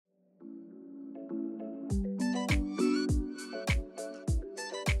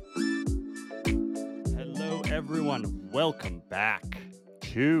everyone. Welcome back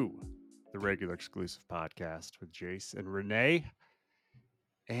to the regular exclusive podcast with Jace and Renee.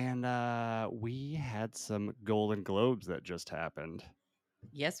 And we had some Golden Globes that just happened.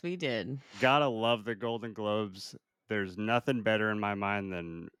 Yes, we did. Gotta love the Golden Globes. There's nothing better in my mind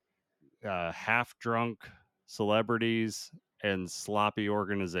than half drunk celebrities and sloppy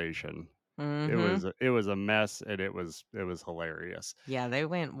organization. It Mm-hmm. was a mess, and it was hilarious. Yeah, they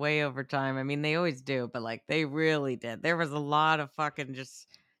went way over time. I mean, they always do, but they really did. There was a lot of fucking just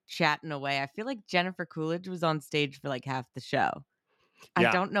chatting away. I feel like Jennifer Coolidge was on stage for like half the show. I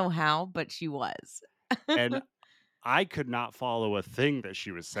Yeah, don't know how, but she was. and I could not follow a thing that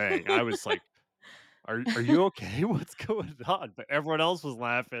she was saying. I was like, "Are you okay? What's going on?" But everyone else was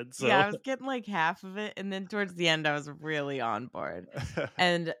laughing, Yeah, so I was getting like half of it, and then towards the end I was really on board.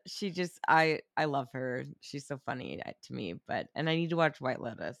 And she just I love her. She's so funny to me, and I need to watch White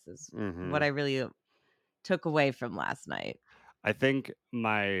Lotus is what Mhm. I really took away from last night. I think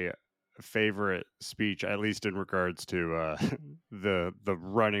my favorite speech, at least in regards to the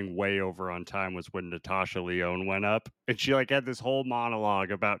running way over on time, was when Natasha Lyonne went up and she like had this whole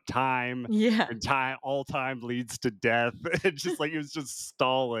monologue about time Yeah. and all time leads to death. And just like it was just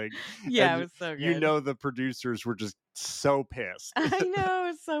stalling. Yeah, it And was so good. the producers were just so pissed. I know,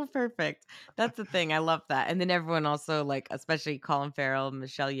 it's so perfect. That's the thing, I love that, and then everyone also, like, especially Colin Farrell,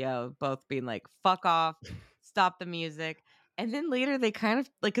 Michelle Yeoh, both being like, "Fuck off, stop the music," and then later they kind of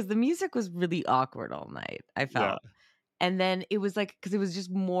like, because the music was really awkward all night, I Yeah. felt, and then it was like because it was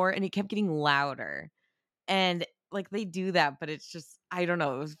just more and it kept getting louder, and, like, they do that, but it's just I don't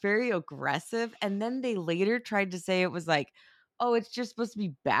know, it was very aggressive, and then they later tried to say it was like, "Oh, it's just supposed to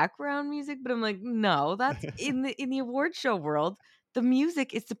be background music," but I'm like, "No, that's in the award show world, the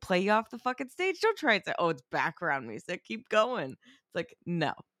music is to play you off the fucking stage. Don't try and say, 'Oh, it's background music.' Keep going." It's like,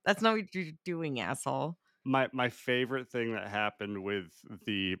 "No, that's not what you're doing, asshole." My favorite thing that happened with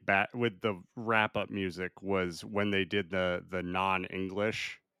the wrap up music was when they did the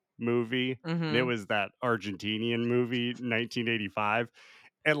non-English movie, and it Mhm. was that Argentinian movie 1985,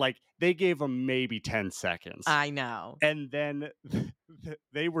 and like they gave them maybe 10 seconds, I know. and then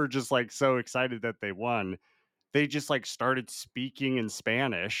they were just like so excited that they won, they just like started speaking in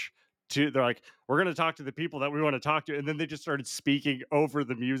Spanish they're like, we're going to talk to the people that we want to talk to. And then they just started speaking over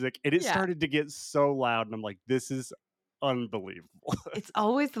the music and it Yeah. started to get so loud. And I'm like, this is unbelievable. It's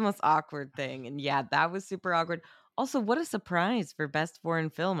always the most awkward thing, and yeah, that was super awkward. Also, what a surprise for best foreign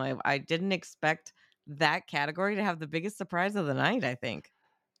film. I didn't expect that category to have the biggest surprise of the night, I think.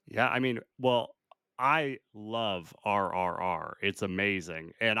 Yeah. I mean, well, I love RRR. It's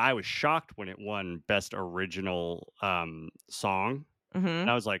amazing. And I was shocked when it won best original song. And Mhm.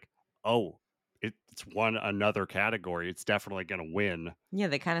 I was like, oh, it's won another category. It's definitely going to win. Yeah,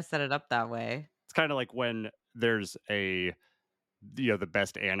 they kinda set it up that way. It's kind of like when there's the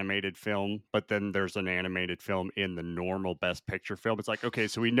best animated film, but then there's an animated film in the normal best picture film. It's like, okay,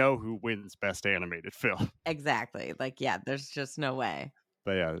 so we know who wins best animated film. Exactly, yeah, there's just no way.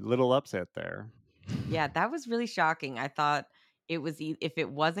 But yeah, little upset there. Yeah, that was really shocking. I thought it was if it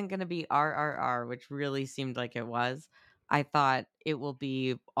wasn't gonna be RRR, which really seemed like it was, I thought it will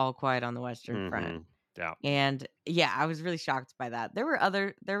be All Quiet on the Western Front. Hmm. Yeah. And, yeah, I was really shocked by that. There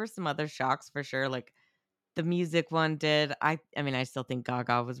were some other shocks for sure, like, the music one did. I mean, I still think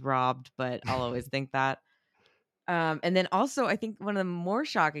Gaga was robbed, but I'll always think that. And then also, I think one of the more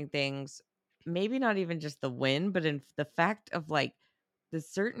shocking things, maybe not even just the win, but in the fact of, like, the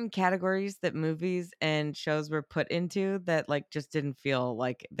certain categories that movies and shows were put into that, like, just didn't feel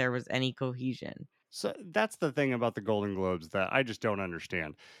like there was any cohesion. So that's the thing about the Golden Globes that I just don't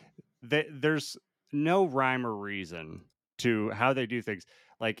understand. There's no rhyme or reason to how they do things.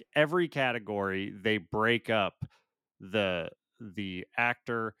 Like every category, they break up the the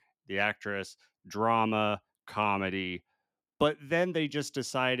actor, the actress, drama, comedy, but then they just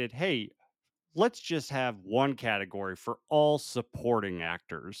decided, hey, let's just have one category for all supporting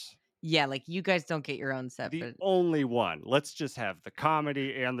actors. Yeah, like, you guys don't get your own The separate. only one. Let's just have the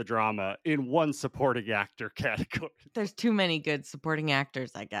comedy and the drama in one supporting actor category. There's too many good supporting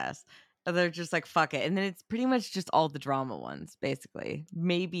actors, I guess. They're just like, "Fuck it," and then it's pretty much just all the drama ones, basically.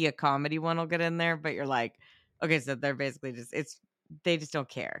 Maybe a comedy one will get in there, but you're like, okay, so they're basically just they just don't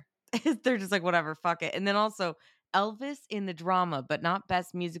care. They're just like, "Whatever, fuck it," and then also Elvis in the drama, but not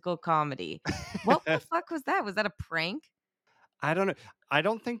best musical comedy. What the fuck was that? Was that a prank? I don't know. I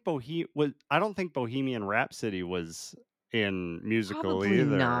don't think Bohemian Rhapsody was in musical Probably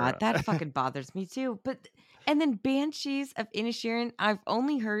either. not. That fucking bothers me too. But and then Banshees of Inisherin, I've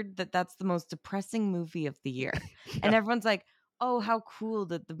only heard that that's the most depressing movie of the year. And Yeah. everyone's like, "Oh, how cool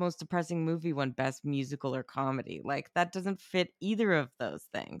that the most depressing movie won best musical or comedy." Like, that doesn't fit either of those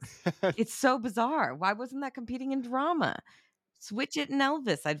things. It's so bizarre. Why wasn't that competing in drama? Switch it in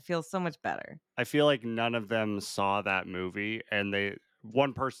Elvis, I'd feel so much better. I feel like none of them saw that movie, and they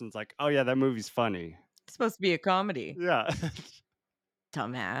one person's like, "Oh yeah, that movie's funny." It's supposed to be a comedy. Yeah.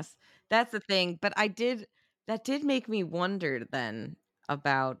 Dumbass. That's the thing, but I did that did make me wonder then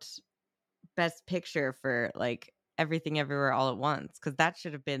about Best Picture for, like, Everything Everywhere All at Once, because that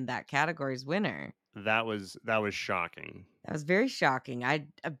should have been that category's winner. That was shocking. That was very shocking.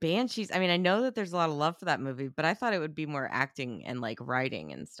 Banshees, I mean, I know that there's a lot of love for that movie, but I thought it would be more acting and, like,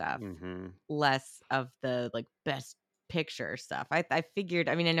 writing and stuff, Mhm. less of the, like, Best Picture stuff. I figured,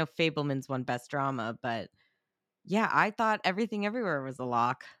 I mean, I know Fableman's won Best Drama, but yeah, I thought Everything Everywhere was a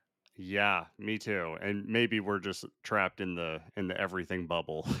lock. Yeah, me too, and maybe we're just trapped in the everything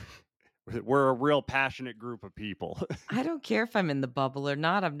bubble. We're a real passionate group of people. I don't care if I'm in the bubble or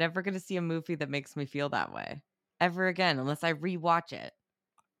not, I'm never gonna see a movie that makes me feel that way ever again unless I rewatch it.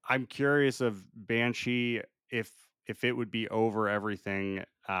 I'm curious of Banshee if it would be over everything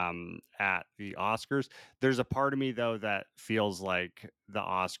at the Oscars. There's a part of me though that feels like the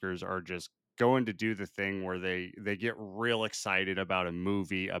Oscars are just going to do the thing where they get real excited about a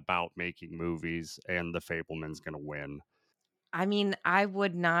movie about making movies and the Fableman's going to win. I mean, I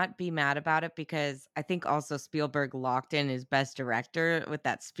would not be mad about it because I think also Spielberg locked in his best director with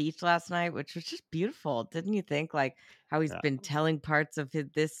that speech last night, which was just beautiful. Didn't you think? Like how he's Yeah. been telling parts of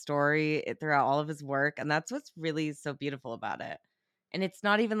this story throughout all of his work. And that's what's really so beautiful about it. And it's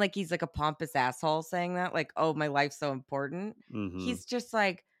not even like he's like a pompous asshole saying that, like, oh, my life's so important. Mhm. He's just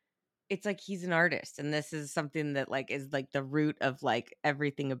like, it's like he's an artist. And this is something that like is like the root of like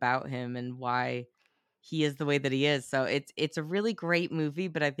everything about him and why he is the way that he is. So it's a really great movie,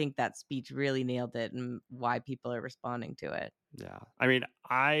 but I think that speech really nailed it and why people are responding to it. Yeah. I mean,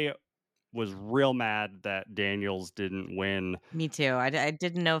 I was real mad that Daniels didn't win. Me too. I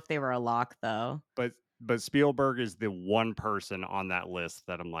didn't know if they were a lock though. But Spielberg is the one person on that list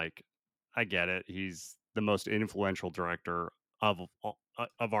that I'm like, I get it. He's the most influential director of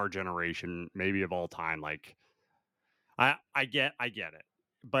our generation, maybe of all time. Like, I get it.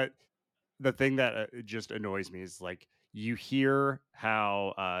 But the thing that just annoys me is like you hear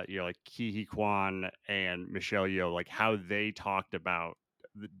how like Ki Hee Kwan and Michelle Yeoh, like how they talked about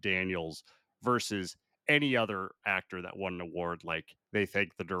the Daniels versus any other actor that won an award. Like they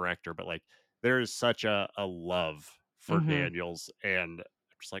thank the director, but like there is such a love for Mhm. Daniels, and I'm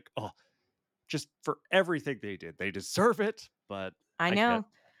just like, oh, just for everything they did, they deserve it. But I I get, know.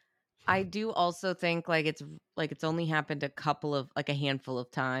 I do also think like it's only happened a couple of like a handful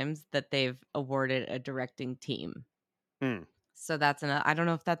of times that they've awarded a directing team. mm, So that's an I don't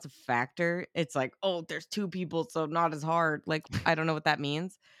know if that's a factor. It's like, "Oh, there's 2 people, so not as hard." Like, I don't know what that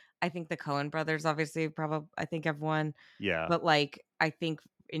means. I think the Coen brothers obviously probably I think have won, yeah, but, like, I think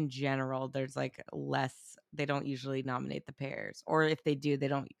in general, there's, like, less they don't usually nominate the pairs, or if they do, they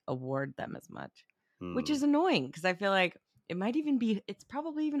don't award them as much, which mm, is annoying because I feel like it's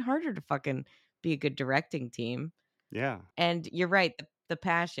probably even harder to fucking be a good directing team, yeah. and you're right, the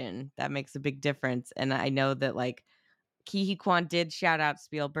passion, that makes a big difference, and I know that, like, Ke Huy Quan did shout out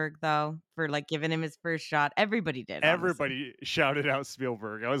Spielberg, though, for, like, giving him his first shot. Everybody did, honestly. Everybody shouted out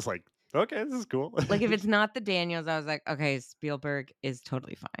Spielberg. I was like, okay, this is cool. Like, if it's not the Daniels, I was like, "Okay, Spielberg is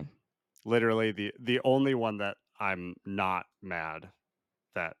totally fine." Literally the only one that I'm not mad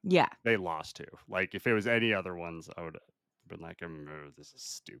that Yeah, they lost to. Like if it was any other ones, I would have been like, this is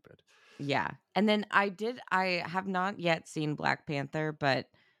stupid." yeah. And then I have not yet seen Black Panther, but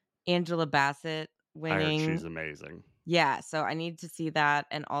Angela Bassett I heard winning she's amazing. yeah, so I need to see that,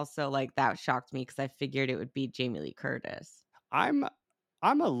 and also, like, that shocked me because I figured it would be Jamie Lee Curtis. I'm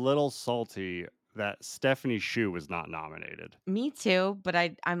I'm a little salty that Stephanie Shu was not nominated. Me too, but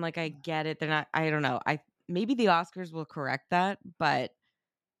I'm like, I get it, they're not I don't know, I maybe the Oscars will correct that, but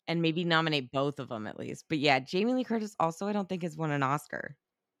and maybe nominate both of them at least. But yeah, Jamie Lee Curtis also I don't think has won an Oscar.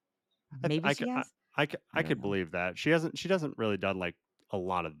 I th- Maybe she has? I I don't could know. believe that. She doesn't really done like a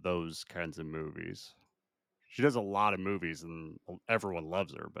lot of those kinds of movies. She does a lot of movies and everyone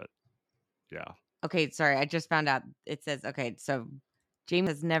loves her, but yeah. Okay, sorry, I just found out it says okay, so Jamie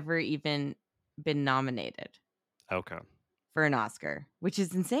has never even been nominated Okay. for an Oscar, which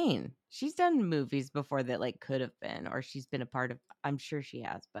is insane. She's done movies before that like could have been or she's been a part of I'm sure she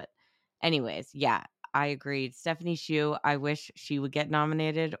has, but anyways, yeah, I agreed. Stephanie Shu, I wish she would get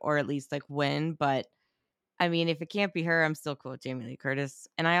nominated or at least like win, but I mean, if it can't be her, I'm still cool with Jamie Lee Curtis,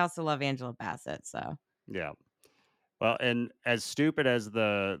 and I also love Angela Bassett, so Yeah. Well, and as stupid as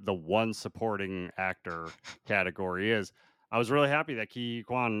the one supporting actor category is, I was really happy that Ki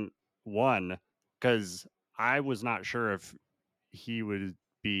Kwan won because I was not sure if he would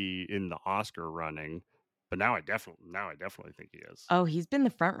be in the Oscar running, but now I definitely think he is. Oh, he's been the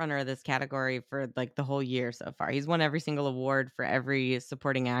front runner of this category for, like, the whole year so far. He's won every single award for every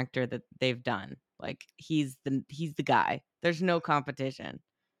supporting actor that they've done. Like, he's the guy. There's no competition.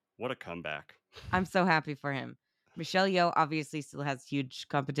 What a comeback. I'm so happy for him. Michelle Yeoh obviously still has huge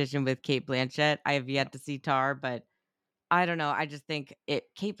competition with Kate Blanchett. I have Yeah. yet to see Tar, but I don't know. I just think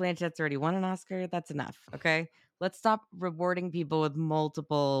Kate Blanchett's already won an Oscar. That's enough. Okay. Let's stop rewarding people with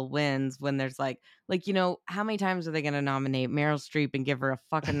multiple wins when there's how many times are they going to nominate Meryl Streep and give her a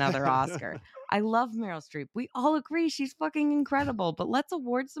fuck another Oscar? I love Meryl Streep. We all agree she's fucking incredible, but let's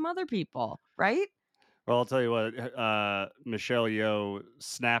award some other people, right? Well, I'll tell you what, Michelle Yeoh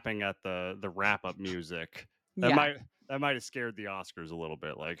snapping at the wrap up music that Yeah. might that might have scared the Oscars a little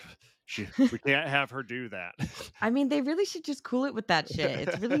bit. Like we can't have her do that. I mean, they really should just cool it with that shit.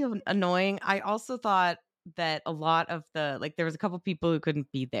 It's really annoying. I also thought that a lot of there was a couple people who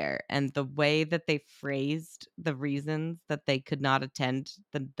couldn't be there, and the way that they phrased the reasons that they could not attend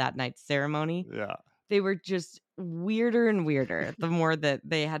that night's ceremony, Yeah, they were just weirder and weirder the more that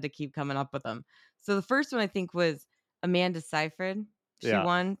they had to keep coming up with them. So the first one I think was Amanda Seyfried. She yeah,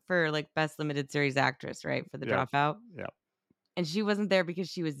 won for like best limited series actress, right? For The yeah, Dropout. yeah. And she wasn't there because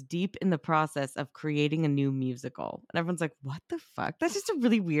she was deep in the process of creating a new musical. And everyone's like, "What the fuck?" That's just a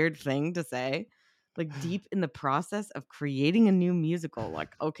really weird thing to say. Like deep in the process of creating a new musical.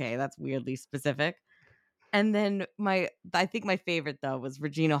 Like, okay, that's weirdly specific. And then I think my favorite though was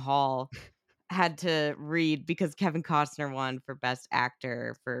Regina Hall had to read because Kevin Costner won for best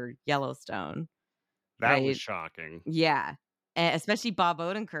actor for Yellowstone, That was right? shocking. Yeah. Especially Bob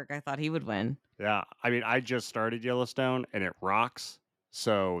Odenkirk, I thought he would win. Yeah, I mean, I just started Yellowstone and it rocks,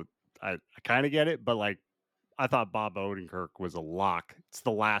 so I kind of get it, but like I thought Bob Odenkirk was a lock. It's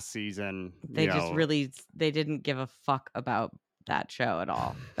the last season, They just they didn't give a fuck about that show at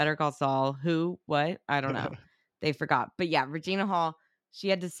all. Better Call Saul, who, what? I don't know. They forgot. But yeah, Regina Hall, she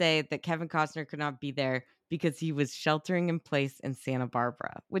had to say that Kevin Costner could not be there because he was sheltering in place in Santa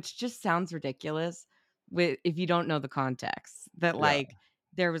Barbara, which just sounds ridiculous if you don't know the context. That Yeah, like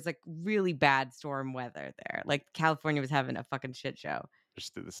there was like really bad storm weather there. Like California was having a fucking shit show.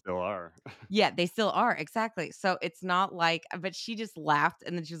 they still are. Yeah, they still are, exactly. So it's not like but she just laughed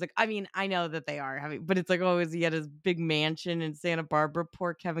and then she was like, "I mean, I know that they are having but it's like, oh, is he at his big mansion in Santa Barbara?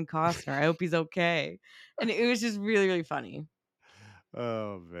 Poor Kevin Costner. I hope he's okay." And it was just really, really funny.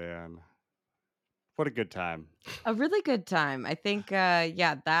 Oh man, what a good time. A really good time. I think,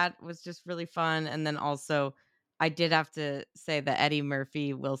 yeah, that was just really fun. And then also, I did have to say the Eddie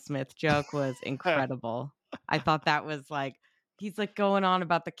Murphy Will Smith joke was incredible. I thought that was like he's like going on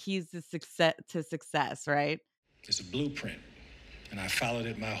about the keys to success, right? It's a blueprint, and I followed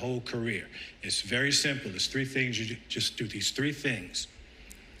it my whole career. It's very simple. There's three things just do. These three things: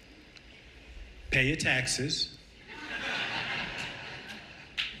 pay your taxes,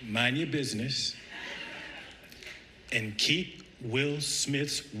 mind your business, and keep Will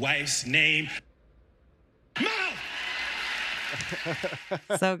Smith's wife's name mouth.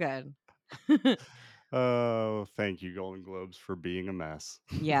 So good. Oh, thank you, Golden Globes, for being a mess.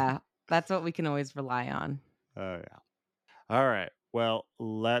 Yeah, that's what we can always rely on. Oh yeah. All right. Well,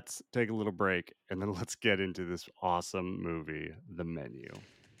 let's take a little break and then let's get into this awesome movie, The Menu.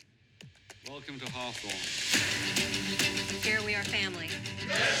 Welcome to Hawthorne. Here we are family.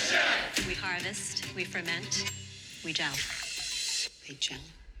 We harvest, we ferment, we gel. They gel.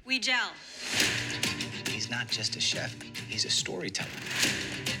 We gel. He's not just a chef, he's a storyteller.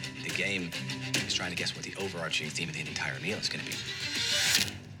 The game is trying to guess what the overarching theme of the entire meal is going to be.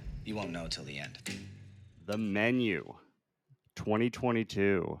 You won't know till the end. The Menu,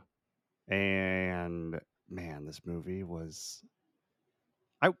 2022. And man, this movie was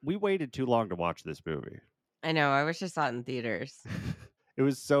we waited too long to watch this movie. I know. I wish I saw it in theaters. It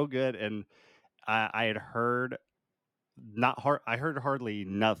was so good, and I had heard I heard hardly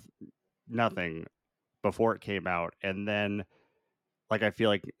nothing before it came out, and then like I feel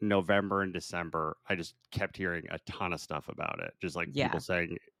like November and December, I just kept hearing a ton of stuff about it, just like Yeah. people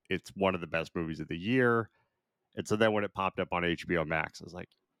saying it's one of the best movies of the year. And so then when it popped up on HBO Max, I was like,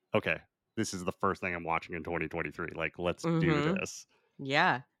 okay, this is the first thing I'm watching in 2023. Like, let's do Mhm. this.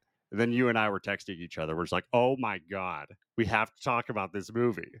 Yeah. And then you and I were texting each other. We're just like, oh my God, we have to talk about this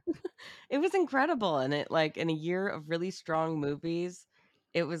movie. It was incredible, and it like in a year of really strong movies,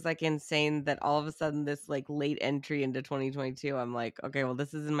 it was like insane that all of a sudden this like late entry into 2022, I'm like, okay, well,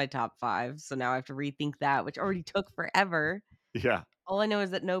 this is in my top 5, so now I have to rethink that, which already took forever. Yeah. All I know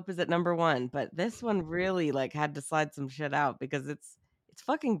is that Nope is at number 1, but this one really, like, had to slide some shit out because it's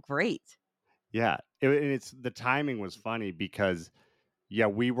fucking great. Yeah. And it's the timing was funny because yeah,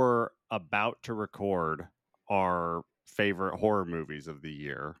 we were about to record our favorite horror movies of the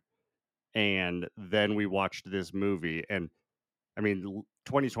year. And then we watched this movie. And I mean,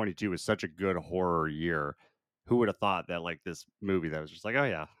 2022 is such a good horror year. Who would have thought that like this movie that was just like, oh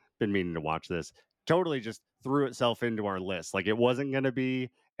yeah, been meaning to watch this, totally just threw itself into our list. Like it wasn't going to be.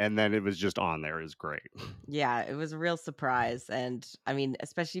 And then it was just on there. Is great. Yeah, it was a real surprise, and, I mean,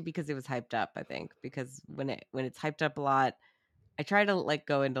 especially because it was hyped up, I think, because when it's hyped up a lot, I try to, like,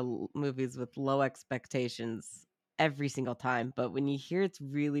 go into movies with low expectations every single time, but when you hear it's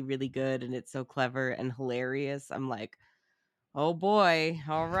really, really good and it's so clever and hilarious, I'm like, "Oh boy,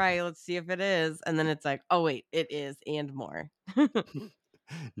 alright, let's see if it is," and then it's like, "Oh wait, it is, and more."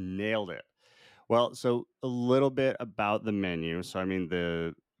 Nailed it. Well, so a little bit about the menu. So, I mean,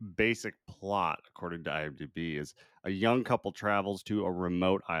 the basic plot, according to IMDb, is a young couple travels to a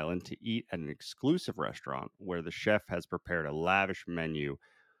remote island to eat at an exclusive restaurant where the chef has prepared a lavish menu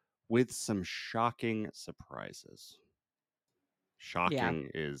with some shocking surprises. Yeah,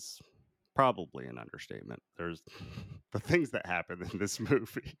 Shocking is probably an understatement. There's the things that happen in this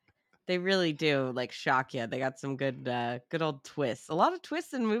movie. they really do, like, shock you. They got some good old twists. A lot of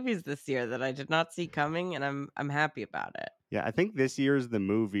twists in movies this year that I did not see coming, and I'm happy about it. Yeah, I think this year is the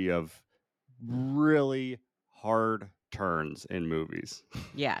movie of really hard turns in movies.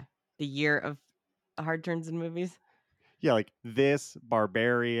 Yeah, the year of hard turns in movies. Yeah, like this,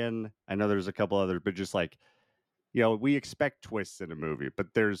 Barbarian. I know there's a couple others, but just like, we expect twists in a movie,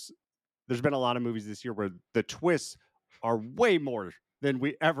 but there's been a lot of movies this year where the twists are way more than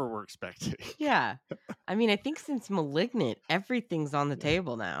we ever were expecting. Yeah. I mean, I think since Malignant, everything's on the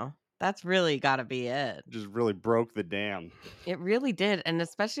table now. That's really gotta be it. Just really broke the dam. It really did, and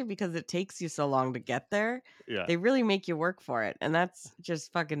especially because it takes you so long to get there, Yeah. they really make you work for it, and that's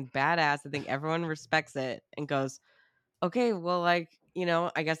just fucking badass. I think everyone respects it and goes, "Okay, well, like,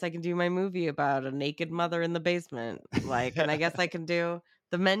 I guess I can do my movie about a naked mother in the basement, like, and I guess I can do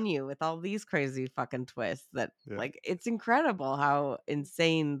the menu with all these crazy fucking twists that, Yeah. like, it's incredible how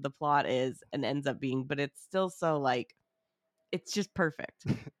insane the plot is and ends up being, but it's still so, like, it's just perfect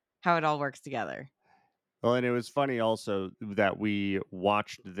how it all works together." Well, and it was funny also that we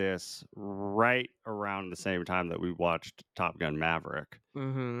watched this right around the same time that we watched Top Gun Maverick.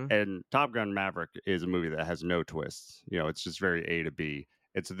 Mhm. And Top Gun Maverick is a movie that has no twists. It's just very A to B.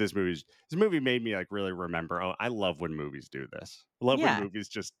 It's this movie made me like really remember, oh, I love when movies do this. I love when Yeah. movies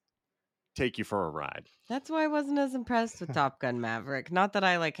just take you for a ride. That's why I wasn't as impressed with Top Gun Maverick. Not that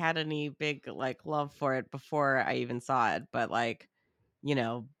I, like, had any big, like, love for it before I even saw it, but, like, you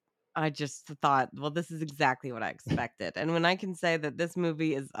know, I just thought, well, this is exactly what I expected. And when I can say that this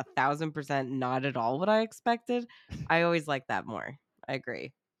movie is 1,000% not at all what I expected, I always like that more. I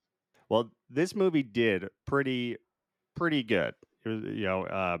agree. Well, this movie did pretty good. It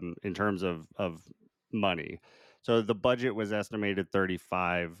was, in terms of money. So the budget was estimated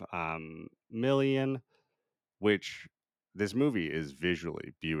 35 million, which this movie is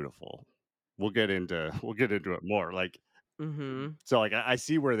visually beautiful. We'll get into it more. Like Mhm. so, like I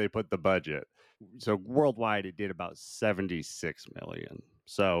see where they put the budget. So worldwide, it did about 76 million.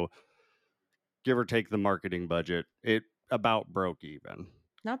 So give or take the marketing budget, it about broke even.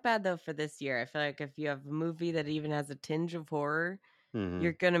 Not bad though for this year. I feel like if you have a movie that even has a tinge of horror, Hmm.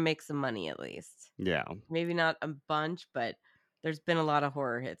 you're gonna make some money at least. Yeah. Maybe not a bunch, but there's been a lot of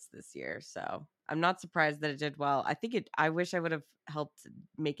horror hits this year, so I'm not surprised that it did well. I wish I would have helped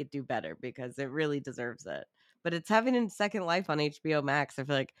make it do better because it really deserves it. But it's having a second life on HBO Max. I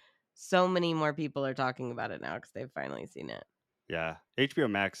feel like so many more people are talking about it now because they've finally seen it. Yeah, HBO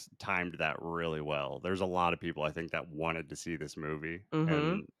Max timed that really well. There's a lot of people I think that wanted to see this movie,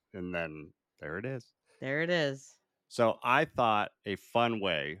 Mhm. and then there it is. There it is. So I thought a fun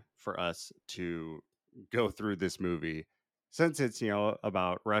way for us to go through this movie, since it's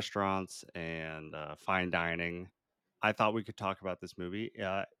about restaurants and fine dining, I thought we could talk about this movie,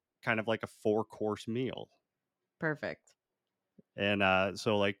 kind of like a 4-course meal. Perfect. And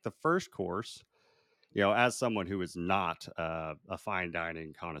so, like the first course, as someone who is not a fine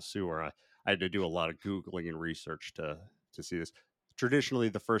dining connoisseur, I had to do a lot of googling and research to see this. Traditionally,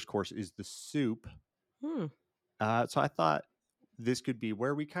 the first course is the soup. Hmm. So I thought this could be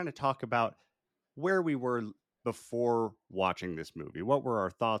where we kind of talk about where we were before watching this movie. What were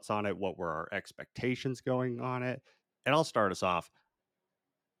our thoughts on it? What were our expectations going on it? And I'll start us off.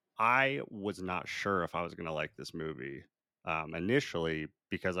 I was not sure if I was going to like this movie initially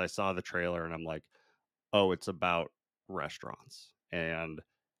because I saw the trailer and I'm like, oh, it's about restaurants, and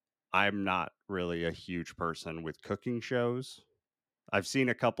I'm not really a huge person with cooking shows. I've seen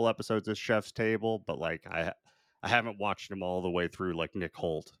a couple episodes of Chef's Table, but like I haven't watched them all the way through like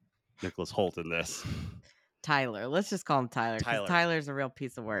Nicholas Holt in this. Tyler. Let's just call him Tyler because Tyler. Tyler's a real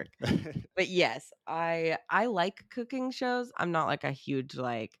piece of work. But yes, I like cooking shows. I'm not like a huge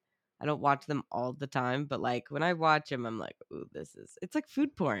like I don't watch them all the time, but like when I watch them, I'm like, ooh, it's like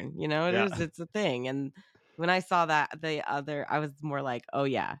food porn, you know? Yeah. It's a thing. And when I saw that I was more like, oh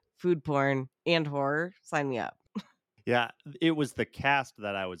yeah, food porn and horror, sign me up. Yeah, it was the cast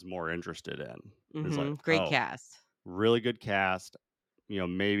that I was more interested in. It's like, Great oh, cast. really good cast.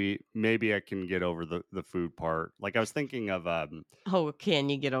 Maybe I can get over the food part. Like I was thinking of Oh, can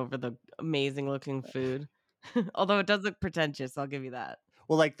you get over the amazing looking food? Although it does look pretentious, I'll give you that.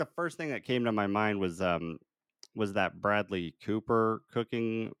 well, like the first thing that came to my mind was that Bradley Cooper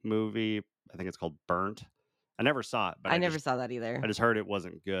cooking movie. I think it's called Burnt. I never saw it, but I never saw that either. I just heard it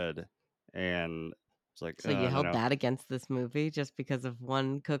wasn't good, and it's like, So you I don't held know. that against this movie just because of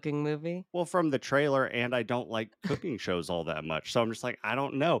one cooking movie? Well, from the trailer, and I don't like cooking shows all that much, so I'm just like, I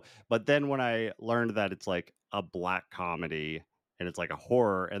don't know. But then when I learned that it's like a black comedy and it's like a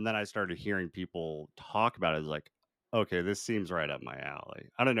horror, and then I started hearing people talk about it, I was like, okay, this seems right up my alley.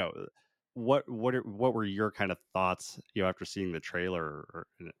 I don't know. What were your kind of thoughts, after seeing the trailer,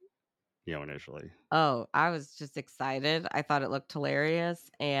 initially? Oh, I was just excited. I thought it looked hilarious,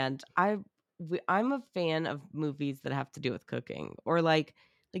 and I'm a fan of movies that have to do with cooking, or like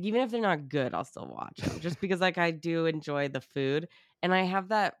even if they're not good, I'll still watch them just because like I do enjoy the food, and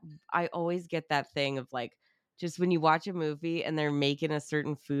I always get that thing of like just when you watch a movie and they're making a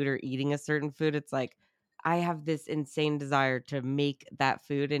certain food or eating a certain food, it's like I have this insane desire to make that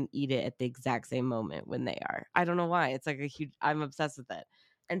food and eat it at the exact same moment when they are. I don't know why. It's like I'm obsessed with it.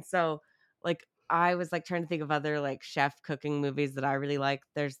 And so like I was like trying to think of other like chef cooking movies that I really like.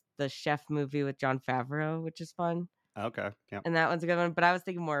 There's the Chef movie with Jon Favreau, which is fun. Okay, yeah, And that one's a good one. But I was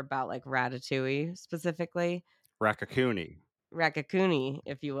thinking more about like Ratatouille specifically, Raccacoonie. Raccacoonie,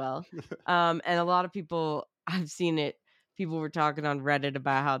 if you will. And a lot of people, I've seen it. People were talking on Reddit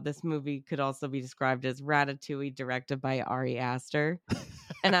about how this movie could also be described as Ratatouille, directed by Ari Aster.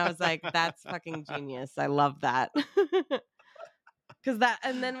 And I was like, that's fucking genius. I love that.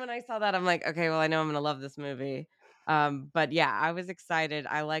 And then when I saw that, I'm like, okay, well, I know I'm gonna love this movie. But yeah, I was excited.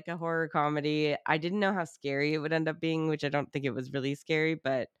 I like a horror comedy. I didn't know how scary it would end up being, which I don't think it was really scary,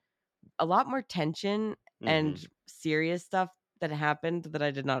 but a lot more tension Hmm. and serious stuff that happened that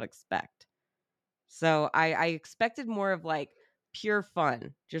I did not expect. So I expected more of like pure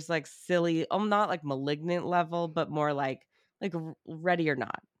fun, just like silly, not like Malignant level, but more like Ready or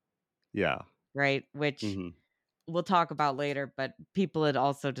Not, Yeah. right? Which Hmm. we'll talk about later, but people had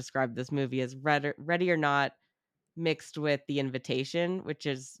also described this movie as Ready or Not mixed with The Invitation,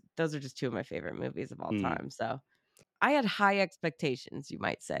 those are just two of my favorite movies of all Mm. time. So I had high expectations, you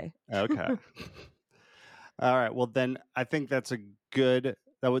might say. Okay. All right. Well, then I think that's a good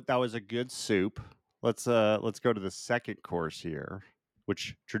that was a good soup. Let's go to the second course here,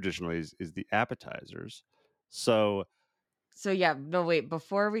 which traditionally is the appetizers. So, So yeah, no wait,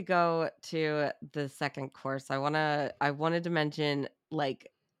 before we go to the second course, I wanted to mention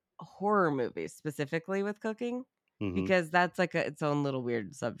like horror movies specifically with cooking mhm, because that's like its own little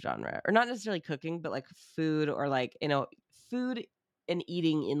weird subgenre. Or not necessarily cooking, but like food or like, food and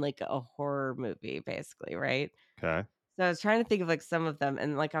eating in like a horror movie basically, right? okay. So I was trying to think of like some of them,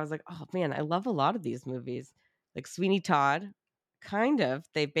 and like I was like, oh man, I love a lot of these movies. Like Sweeney Todd, kind of.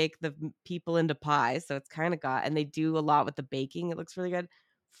 They bake the people into pie, so it's kind of got, and they do a lot with the baking. It looks really good.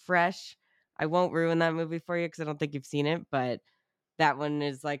 Fresh. I won't ruin that movie for you because I don't think you've seen it, but that one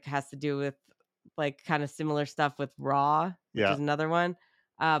is like has to do with like kind of similar stuff with Raw, which Yeah. is another one.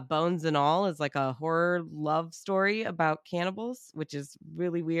 Bones and All is like a horror love story about cannibals, which is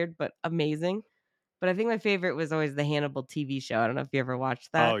really weird but amazing. But I think my favorite was always the Hannibal TV show. I don't know if you ever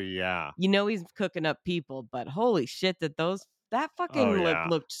watched Oh that. yeah. He's cooking up people, but holy shit, that Oh fucking yeah.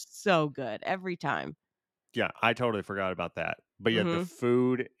 looked so good every time. Yeah. I totally forgot about that. But yeah, the Hmm.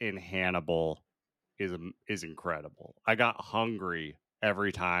 food in Hannibal is incredible. I got hungry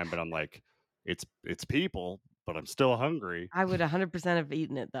every time, but I'm like, it's people, but I'm still hungry. I would 100% have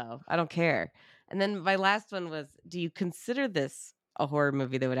eaten it though. I don't care. And then my last one was, do you consider this a horror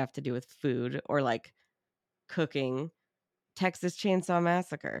movie that would have to do with food or like cooking? Texas Chainsaw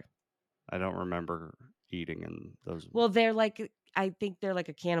Massacre. I don't remember eating in those. Well, I think they're like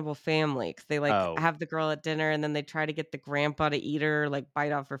a cannibal family because they like Oh, have the girl at dinner and then they try to get the grandpa to eat her, like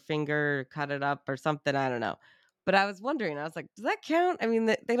bite off her finger, or cut it up or something. I don't know. But I was wondering, I was like, does that count? I mean,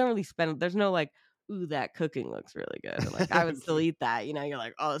 they don't really spend, there's no like, ooh, that cooking looks really good. And, like, I would still eat that, you know, you're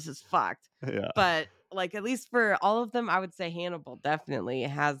like, oh, this is fucked. Yeah. But like at least for all of them, I would say Hannibal definitely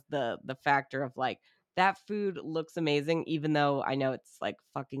has the factor of like that food looks amazing, even though I know it's like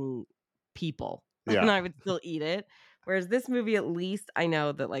fucking people. And Yeah. I would still eat it. Whereas this movie, at least I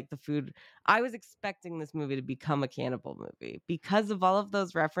know that like the food, I was expecting this movie to become a cannibal movie because of all of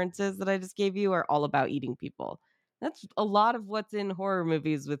those references that I just gave you are all about eating people. That's a lot of what's in horror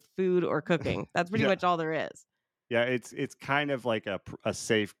movies with food or cooking. That's pretty Yeah. much all there is. Yeah, it's kind of like a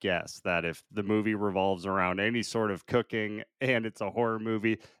safe guess that if the movie revolves around any sort of cooking and it's a horror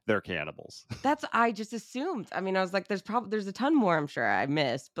movie, they're cannibals. That's I just assumed. I mean, I was like, there's a ton more I'm sure I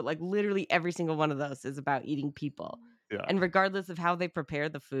missed, but like literally every single one of those is about eating people. Yeah. And regardless of how they prepare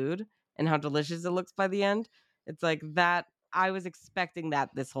the food and how delicious it looks by the end, it's like that I was expecting that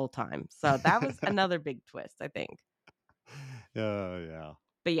this whole time. So that was another big twist, I think. Yeah.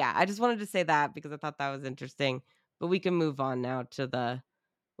 But yeah, I just wanted to say that because I thought that was interesting. But we can move on now to the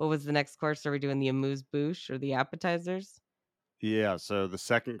what was the next course? Are we doing the amuse bouche or the appetizers? Yeah, so the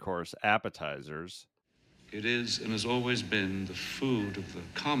second course, appetizers. It is and has always been the food of the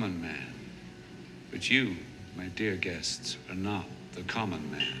common man. But you, my dear guests, are not the common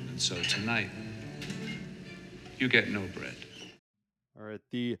man. And so tonight, you get no bread. All right,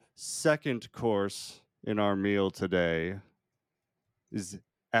 the second course in our meal today is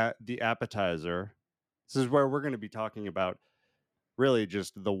at the appetizer. This is where we're going to be talking about really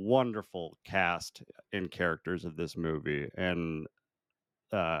just the wonderful cast and characters of this movie. And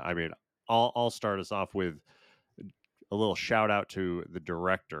I mean, I'll start us off with a little shout out to the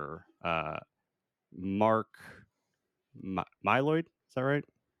director, Mark Mylod. Is that right?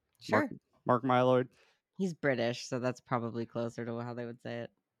 Sure. Mark Mylod. He's British, so that's probably closer to how they would say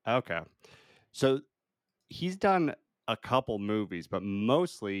it. Okay, so he's done a couple movies, but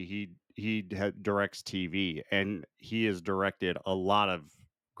mostly he directs TV, and he has directed a lot of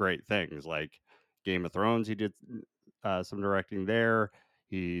great things like Game of Thrones. He did some directing there.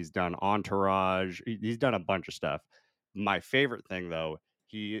 He's done Entourage. He's done a bunch of stuff. My favorite thing, though,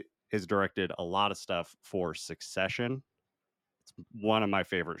 he has directed a lot of stuff for Succession. It's one of my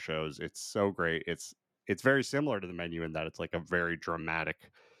favorite shows. It's so great. It's very similar to The Menu in that it's like a very dramatic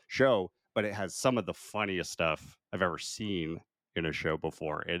show, but it has some of the funniest stuff I've ever seen in a show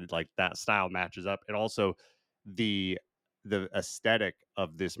before. And like that style matches up. And also the aesthetic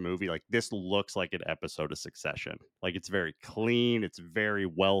of this movie, like this looks like an episode of Succession. Like it's very clean, it's very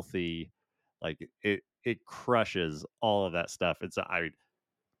wealthy. Like it crushes all of that stuff. I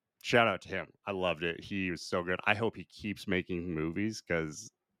shout out to him. I loved it. He was so good. I hope he keeps making movies because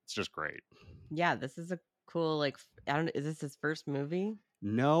it's just great. Yeah, this is a cool like I don't is this his first movie?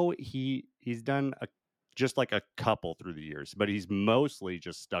 No, he's done just like a couple through the years, but he's mostly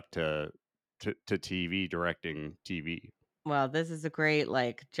just stuck to TV, directing TV. Well, this is a great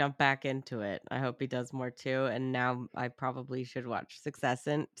like jump back into it. I hope he does more too. And now I probably should watch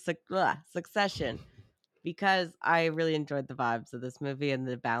Succession because I really enjoyed the vibes of this movie and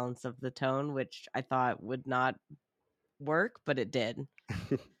the balance of the tone, which I thought would not work, but it did.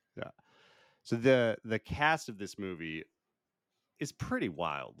 Yeah. So the cast of this movie is pretty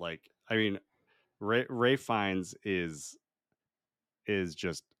wild. Like, I mean, Ray Fiennes is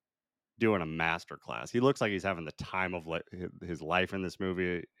just doing a master class. He looks like he's having the time of his life in this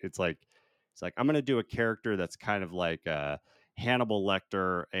movie. It's like I'm gonna do a character that's kind of like Hannibal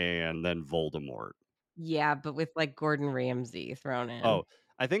Lecter and then Voldemort. Yeah, but with like Gordon Ramsay thrown in. Oh,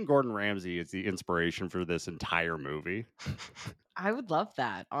 I think Gordon Ramsay is the inspiration for this entire movie. I would love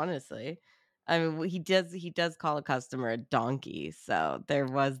that, honestly. I mean, he does call a customer a donkey, so there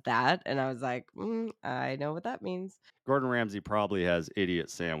was that, and I was like, I know what that means. Gordon Ramsay probably has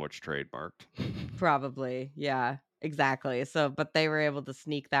idiot sandwich trademarked. Probably, yeah, exactly. So, but they were able to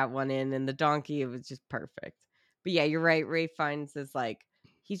sneak that one in, and the donkey, it was just perfect. But yeah, you're right. Ray Fiennes is like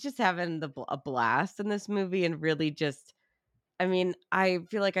he's just having a blast in this movie, and really just I mean, I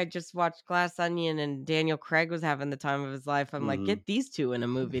feel like I just watched Glass Onion and Daniel Craig was having the time of his life. I'm like, Mhm. get these two in a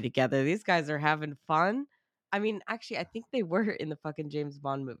movie together. These guys are having fun. I mean, actually, I think they were in the fucking James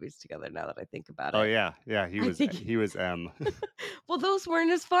Bond movies together now that I think about Oh it. yeah, I think he was M. well, those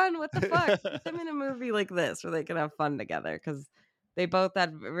weren't as fun. What the fuck? Put them in a movie like this where they can have fun together because they both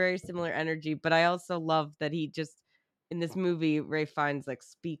had very similar energy. But I also love that he just in this movie, Ray Fiennes like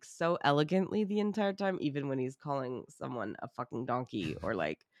speaks so elegantly the entire time, even when he's calling someone a fucking donkey or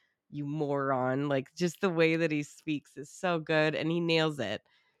like you moron. Like just the way that he speaks is so good and he nails it.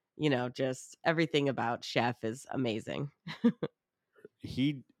 You know, just everything about Chef is amazing.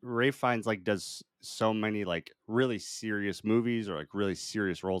 he Ray Fiennes like does so many like really serious movies or like really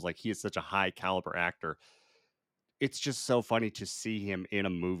serious roles. Like he is such a high caliber actor. It's just so funny to see him in a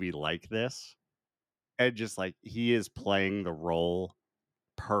movie like this, and just like he is playing the role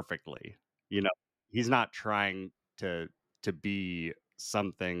perfectly. You know, he's not trying to be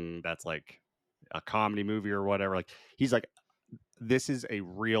something that's like a comedy movie or whatever. Like he's like, this is a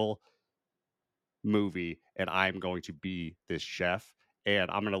real movie, and I'm going to be this chef, and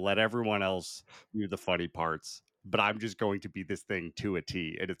I'm going to let everyone else do the funny parts, but I'm just going to be this thing to a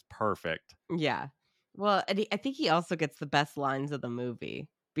T, and it's perfect. Yeah. Well, and I think he also gets the best lines of the movie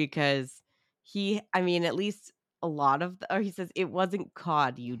because I mean, at least a lot of or he says, "It wasn't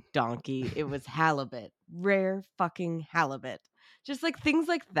cod, you donkey. It was halibut. Rare fucking halibut." Just like things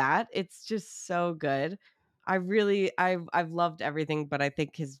like that. It's just so good. I've loved everything, but I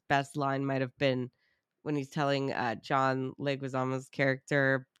think his best line might have been when he's telling John Leguizamo's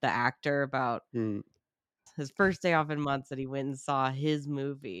character, the actor, about Mm. his first day off in months that he went and saw his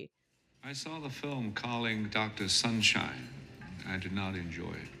movie. I saw the film Calling Dr. Sunshine. I did not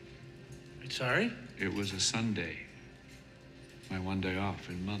enjoy it. Sorry? It was a Sunday, my one day off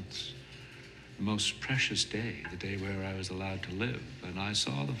in months. The most precious day, the day where I was allowed to live. And I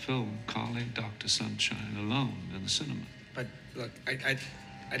saw the film Calling Dr. Sunshine alone in the cinema. But look, I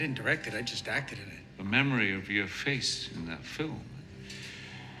didn't direct it, I just acted in it. The memory of your face in that film,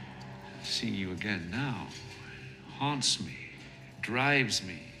 seeing you again now, haunts me, drives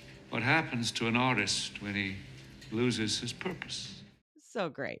me. What happens to an artist when he loses his purpose? So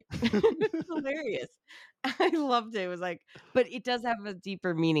great. It's hilarious. I loved it. It was like, but it does have a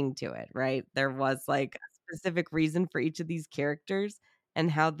deeper meaning to it, right? There was like a specific reason for each of these characters and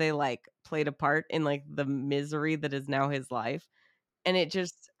how they like played a part in like the misery that is now his life. And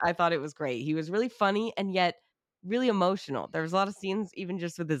I thought it was great. He was really funny and yet really emotional. There was a lot of scenes, even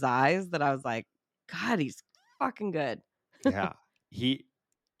just with his eyes, that I was like, God, he's fucking good. Yeah. He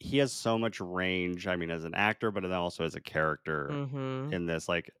he has so much range, I mean, as an actor, but then also as a character Mm-hmm. in this.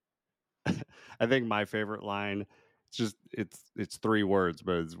 Like I think my favorite line, it's 3 words,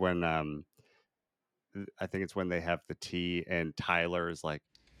 but it's when I think it's when they have the tea and Tyler is like,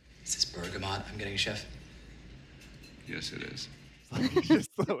 Is this bergamot I'm getting, chef? Yes, it is. he's just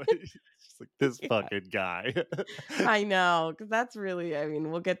like this fucking guy. I know, because that's really, I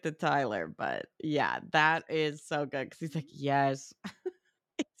mean, we'll get to Tyler, but yeah, that is so good because he's like, yes.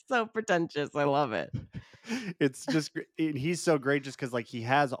 It's so pretentious. I love it. It's just and he's so great just because like he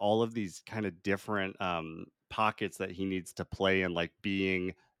has all of these kind of different pockets that he needs to play in, like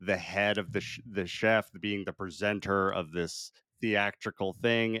being the head of the chef, being the presenter of this theatrical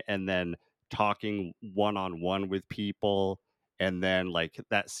thing, and then talking one-on-one with people, and then like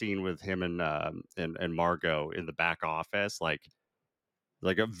that scene with him and Margot in the back office, like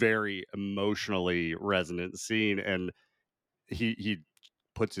a very emotionally resonant scene. And he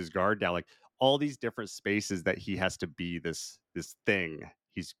puts his guard down, like all these different spaces that he has to be this thing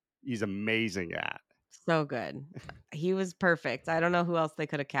he's amazing at. So good. He was perfect. I don't know who else they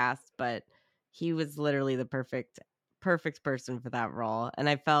could have cast, but he was literally the perfect person for that role. And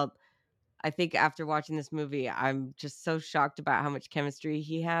I think after watching this movie, I'm just so shocked about how much chemistry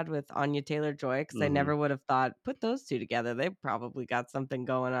he had with Anya Taylor-Joy because I Hmm. never would have thought put those two together. They probably got something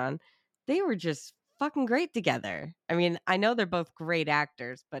going on. They were just fucking great together. I mean, I know they're both great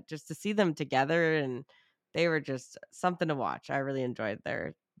actors, but just to see them together and they were just something to watch. I really enjoyed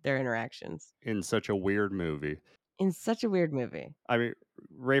their interactions In such a weird movie. in such a weird movie. I mean,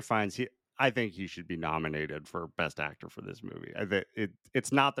 Ray Fiennes, I think he should be nominated for best actor for this movie.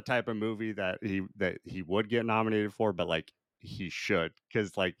 It's not the type of movie that he would get nominated for, but like he should,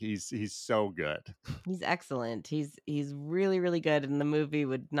 because like he's so good. He's excellent. He's really really good and the movie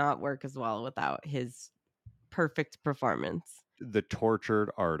would not work as well without his perfect performance. The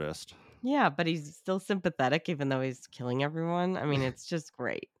tortured artist. Yeah, but he's still sympathetic even though he's killing everyone. I mean, it's just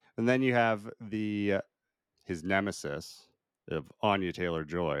great. And then you have his nemesis of Anya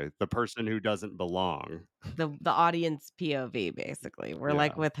Taylor-Joy, the person who doesn't belong. The audience POV basically. We're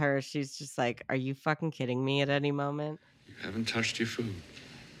like Yeah. with her, she's just like, "Are you fucking kidding me at any moment?" You haven't touched your food.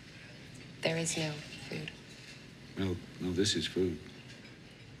 There is no food. No, this is food.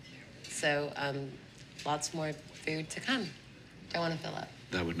 So, lots more food to come. Don't want to fill up.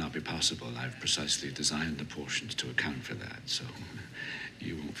 That would not be possible. I've precisely designed the portions to account for that, so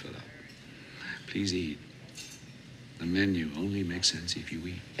you won't fill up. Please eat. The menu only makes sense if you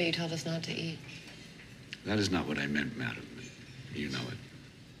eat. But you told us not to eat. That is not what I meant, madam. You know it.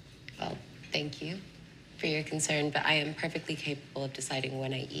 Well, thank you for your concern, but I am perfectly capable of deciding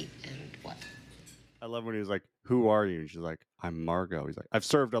when I eat and what. I love when he was like, "Who are you?" And she's like, "I'm Margot." He's like, "I've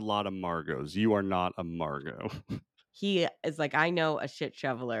served a lot of Margos. You are not a Margot." He is like, I know a shit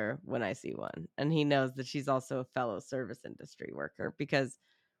shoveler when I see one. And he knows that she's also a fellow service industry worker because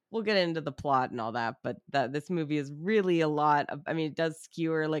we'll get into the plot and all that, but that this movie is really a lot of, I mean, it does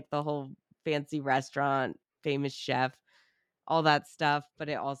skewer like the whole fancy restaurant, famous chef, all that stuff, but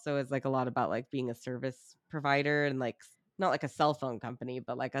it also is like a lot about like being a service provider and like not like a cell phone company,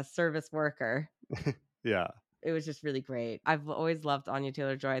 but like a service worker. Yeah. It was just really great. I've always loved Anya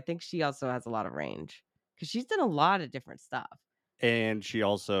Taylor-Joy. I think she also has a lot of range because she's done a lot of different stuff. And she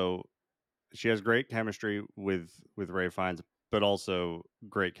has great chemistry with Ray Fiennes, but also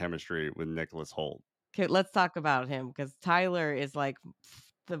great chemistry with Nicholas Hoult. Okay, let's talk about him because Tyler is like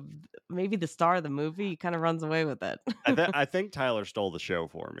the maybe the star of the movie. He kind of runs away with it. I think Tyler stole the show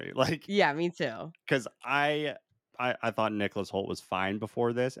for me. Like, Yeah, me too. because I thought Nicholas Hoult was fine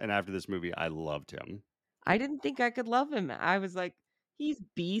before this, and after this movie, I loved him. I didn't think I could love him. I was like, he's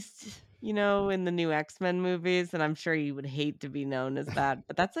Beast, you know, in the new X-Men movies, and I'm sure he would hate to be known as that,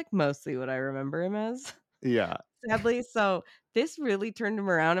 but that's like mostly what I remember him as. Yeah. Sadly, so this really turned him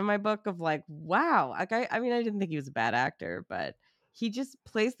around in my book of like, wow. Like I mean, I didn't think he was a bad actor, but he just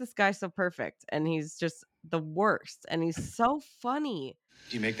plays this guy so perfect, and he's just the worst, and he's so funny.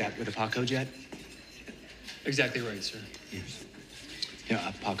 Do you make that with a Paco jet? Exactly right, sir. You know,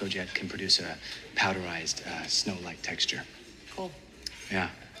 a Paco jet can produce a powderized, snow-like texture. Cool. Yeah,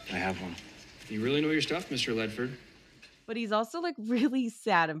 I have one. You really know your stuff, Mr. Ledford. But he's also like really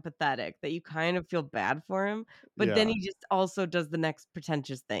sad and pathetic that you kind of feel bad for him. But then Yeah. he just also does the next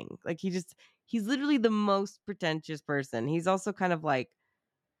pretentious thing. Like he's literally the most pretentious person. He's also kind of like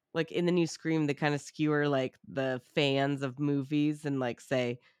in the new Scream, they kind of skewer like the fans of movies and like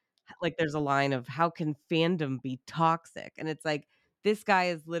say, like there's a line of how can fandom be toxic? And it's like this guy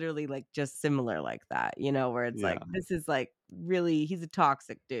is literally like just similar like that, you know, where it's Yeah. like this is like really he's a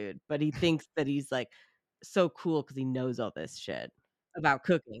toxic dude, but he thinks that he's like so cool because he knows all this shit about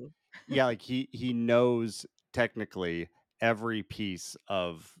cooking. Yeah, like he knows technically every piece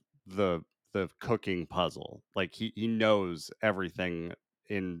of the cooking puzzle. Like he knows everything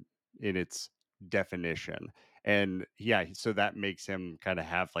in its definition. And yeah, so that makes him kind of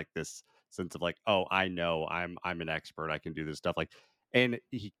have like this sense of like, oh, I know I'm an expert. I can do this stuff. Like, and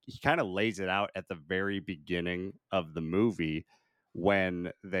he kind of lays it out at the very beginning of the movie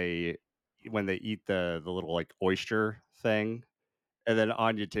when they eat the little like oyster thing, and then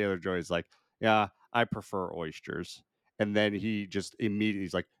Anya Taylor-Joy is like, "Yeah, I prefer oysters." And then he just immediately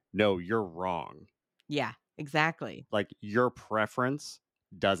is like, "No, you're wrong. Yeah, exactly. Like your preference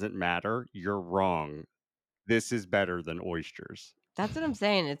doesn't matter. You're wrong. This is better than oysters." That's what I'm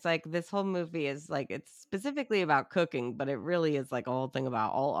saying. It's like this whole movie is like it's specifically about cooking, but it really is like a whole thing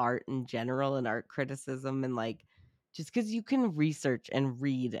about all art in general and art criticism and like just because you can research and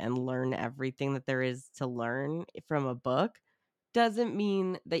read and learn everything that there is to learn from a book doesn't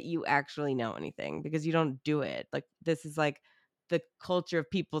mean that you actually know anything because you don't do it. Like this is like the culture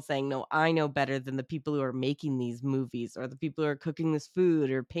of people saying, "No, I know better than the people who are making these movies or the people who are cooking this food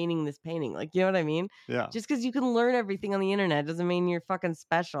or painting this painting." Like, you know what I mean? Yeah. Just because you can learn everything on the internet doesn't mean you're fucking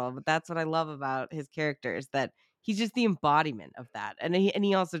special. But that's what I love about his character is that he's just the embodiment of that. And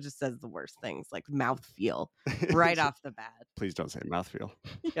he also just says the worst things like mouthfeel right off the bat. Please don't say mouthfeel.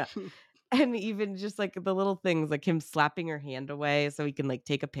 Yeah. And even just like the little things like him slapping her hand away so he can like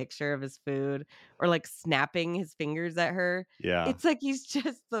take a picture of his food or like snapping his fingers at her. Yeah. It's like he's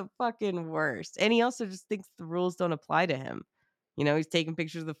just the fucking worst. And he also just thinks the rules don't apply to him. You know, he's taking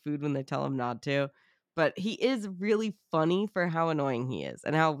pictures of the food when they tell him not to. But he is really funny for how annoying he is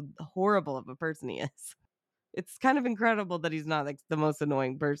and how horrible of a person he is. It's kind of incredible that he's not like the most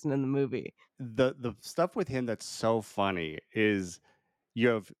annoying person in the movie. The stuff with him that's so funny is you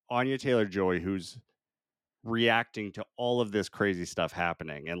have Anya Taylor-Joy who's reacting to all of this crazy stuff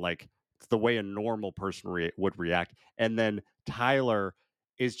happening, and like it's the way a normal person would react, and then Tyler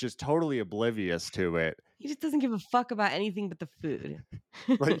is just totally oblivious to it. He just doesn't give a fuck about anything but the food.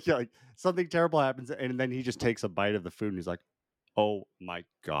 Like, yeah, like something terrible happens and then he just takes a bite of the food and he's like, "Oh my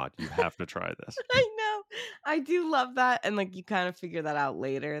god, you have to try this." I know. I do love that. And like you kind of figure that out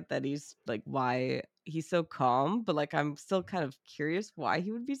later that he's like why he's so calm, but like I'm still kind of curious why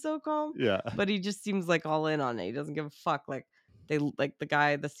he would be so calm. Yeah. But he just seems like all in on it. He doesn't give a fuck. Like they like the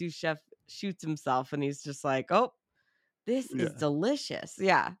guy, the sous chef shoots himself and he's just like, "Oh, this is Yeah. delicious."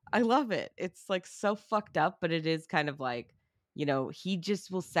 Yeah, I love it. It's like so fucked up, but it is kind of like, you know, he just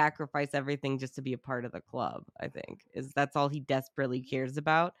will sacrifice everything just to be a part of the club, I think. Is that's all he desperately cares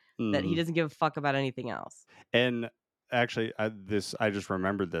about, that he Mhm. doesn't give a fuck about anything else. And actually, I just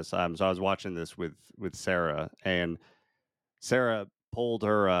remembered this. So I was watching this with Sarah, and Sarah pulled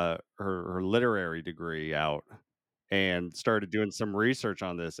her literary degree out and started doing some research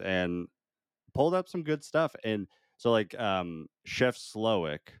on this and pulled up some good stuff. And so, like, Chef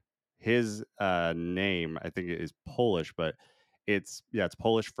Slowick, his name I think is Polish, but it's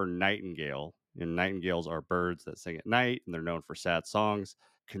Polish for nightingale. And nightingales are birds that sing at night, and they're known for sad songs,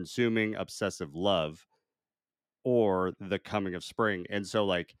 consuming obsessive love, or the coming of spring. And so,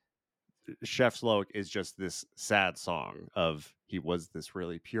 like, Chef Slowick is just this sad song of he was this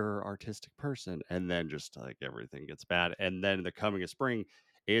really pure artistic person, and then just like everything gets bad. And then the coming of spring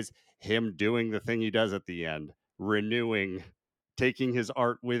is him doing the thing he does at the end, renewing, taking his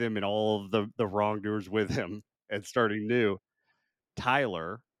art with him and all of the wrongdoers with him and starting new.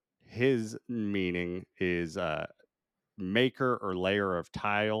 Tyler, his meaning is maker or layer of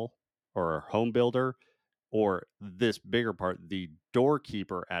tile or a home builder, or this bigger part, the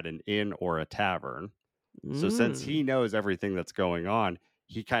doorkeeper at an inn or a tavern. So since Mm. he knows everything that's going on,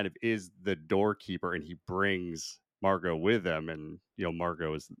 he kind of is the doorkeeper, and he brings Margot with him. And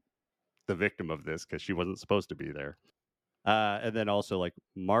Margot is the victim of this because she wasn't supposed to be there. And then also, like,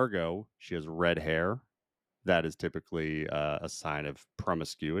 Margot, she has red hair. That is typically a sign of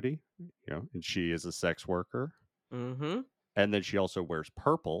promiscuity, and she is a sex worker. Mm-hmm. And then she also wears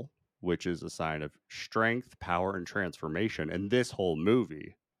purple, which is a sign of strength, power, and transformation. And this whole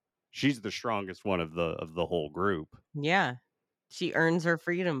movie, she's the strongest one of the whole group. Yeah. She earns her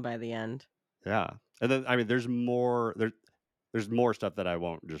freedom by the end. Yeah. And then I mean there's more stuff that I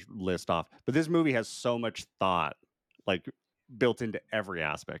won't just list off. But this movie has so much thought, like, built into every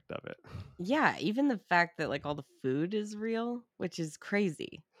aspect of it. Yeah, even the fact that like all the food is real, which is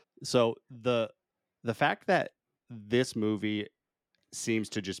crazy. So the fact that this movie seems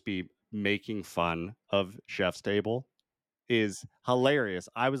to just be making fun of Chef's Table is hilarious.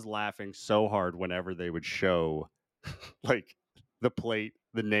 I was laughing so hard whenever they would show like the plate,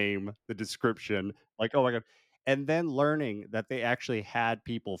 the name, the description, like, oh my god. And then learning that they actually had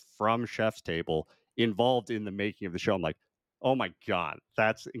people from Chef's Table involved in the making of the show. I'm like, oh my god,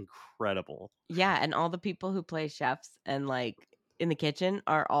 that's incredible. Yeah, and all the people who play chefs and like in the kitchen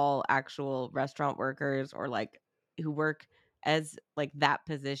are all actual restaurant workers or like who work as like that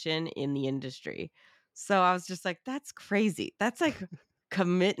position in the industry. So I was just like, that's crazy. That's like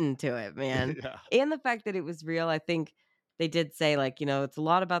committing to it, man. Yeah. And the fact that it was real, I think they did say like, it's a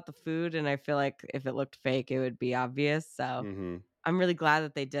lot about the food. And I feel like if it looked fake, it would be obvious. So Hmm. I'm really glad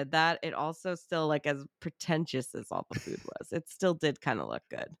that they did that. It also still like as pretentious as all the food was, it still did kind of look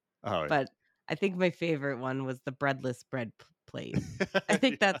good. Oh But I think my favorite one was the breadless bread plate. I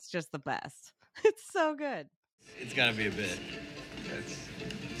think yeah. that's just the best. It's so good. It's gotta be a bit. That's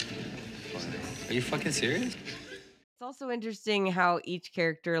funny. Are you fucking serious? It's also interesting how each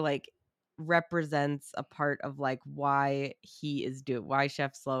character like represents a part of like why why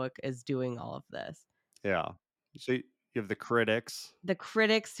Chef Slowick is doing all of this. Yeah. So you have the critics. The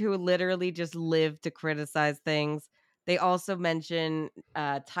critics who literally just live to criticize things. They also mention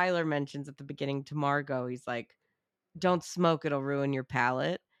Tyler mentions at the beginning to Margot, he's like, don't smoke, it'll ruin your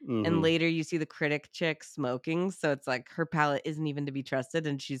palate. And Hmm. later you see the critic chick smoking. So it's like her palate isn't even to be trusted.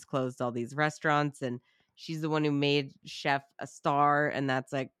 And she's closed all these restaurants. And she's the one who made Chef a star. And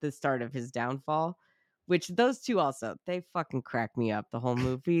that's like the start of his downfall. Which those two also, they fucking crack me up the whole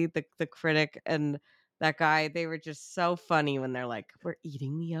movie. The critic and that guy, they were just so funny when they're like, we're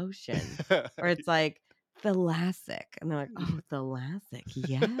eating the ocean. Or it's like, Thalassic. And they're like, oh, Thalassic.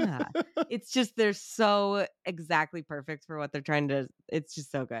 Yeah. It's just they're so exactly perfect for what they're trying to. It's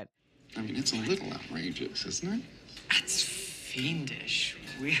just so good. I mean, it's a little outrageous, isn't it? That's fiendish,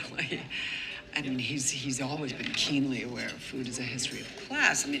 really. I mean, he's always been keenly aware of food as a history of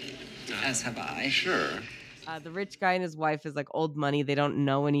class. I mean, as have I. Sure. The rich guy and his wife is like old money. They don't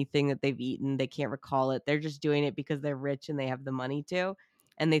know anything that they've eaten. They can't recall it. They're just doing it because they're rich and they have the money to,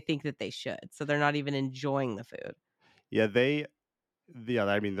 and they think that they should. So they're not even enjoying the food. Yeah,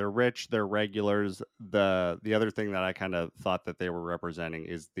 I mean, they're rich, they're regulars. The other thing that I kind of thought that they were representing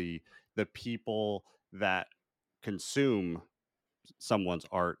is the people that consume someone's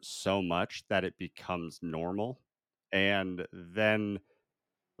art so much that it becomes normal. And then,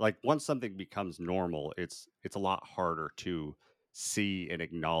 like, once something becomes normal, it's a lot harder to see and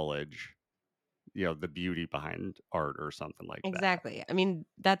acknowledge, the beauty behind art or something like that. Exactly. I mean,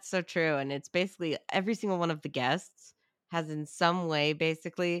 that's so true. And it's basically every single one of the guests has in some way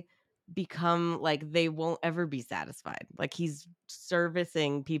basically become like they won't ever be satisfied. Like he's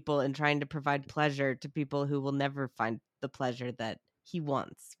servicing people and trying to provide pleasure to people who will never find the pleasure that he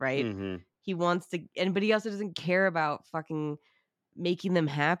wants, right? Hmm. he wants to, and but he also doesn't care about fucking making them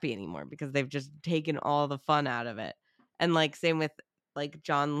happy anymore because they've just taken all the fun out of it. And like same with like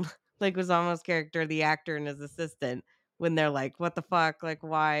John Leguizamo's character, the actor and his assistant, when they're like, "What the fuck? Like,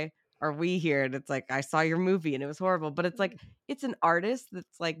 why are we here?" And it's like, "I saw your movie and it was horrible." But it's like it's an artist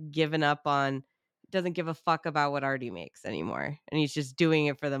that's like given up on, doesn't give a fuck about what art he makes anymore, and he's just doing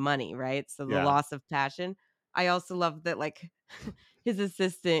it for the money, right? So the Yeah. loss of passion. I also love that like his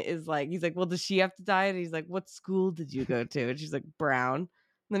assistant is like, he's like, "Well, does she have to die?" And he's like, "What school did you go to?" And she's like, "Brown." And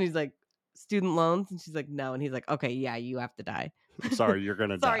then he's like, "Student loans?" And she's like, "No." And he's like, "Okay, yeah, you have to die." Sorry, you're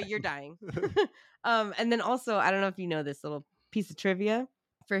gonna Sorry, die. you're dying. And then also, I don't know if you know this little piece of trivia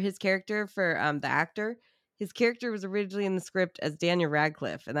for his character, for the actor. His character was originally in the script as Daniel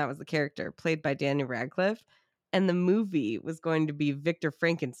Radcliffe, and that was the character played by Daniel Radcliffe. And the movie was going to be Victor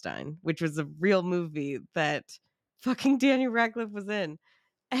Frankenstein, which was a real movie that fucking Daniel Radcliffe was in.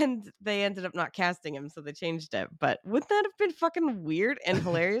 And they ended up not casting him, so they changed it. But wouldn't that have been fucking weird and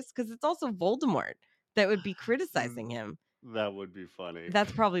hilarious? Because it's also Voldemort that would be criticizing him. That would be funny.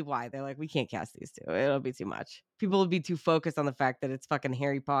 That's probably why they're like, we can't cast these two. It'll be too much. People will be too focused on the fact that it's fucking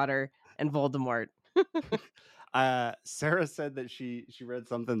Harry Potter and Voldemort. Sarah said that she read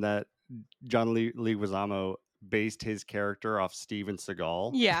something that John Leguizamo based his character off Steven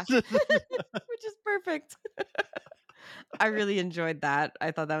Seagal. Yeah, which is perfect. I really enjoyed that. I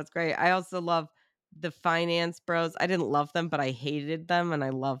thought that was great. I also love the finance bros. I didn't love them, but I hated them, and I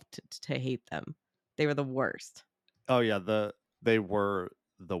loved to hate them. They were the worst. Oh yeah, they were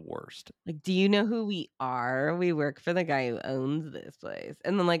the worst. Like, do you know who we are? We work for the guy who owns this place.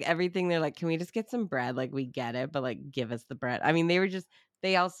 And then like everything, they're like, "Can we just get some bread? Like, we get it, but like give us the bread." I mean, they were just,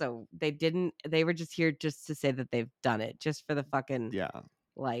 they were just here just to say that they've done it, just for the fucking Yeah.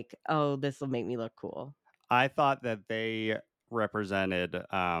 like, "Oh, this will make me look cool." I thought that they represented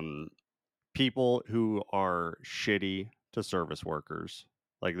people who are shitty to service workers.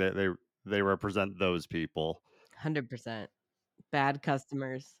 Like they represent those people. 100% bad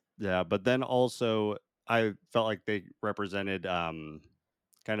customers. Yeah, but then also I felt like they represented kind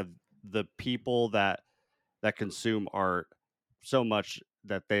of the people that consume art so much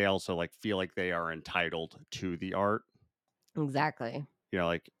that they also like feel like they are entitled to the art. Exactly. You know,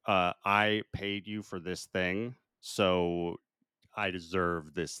 like I paid you for this thing, so I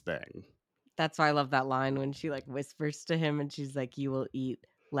deserve this thing. That's why I love that line when she like whispers to him and she's like, "You will eat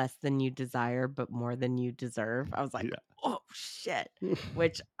less than you desire, but more than you deserve." I was like, Yeah. "Oh shit."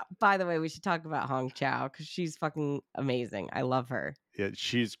 Which, by the way, we should talk about Hong Chow because she's fucking amazing. I love her. Yeah,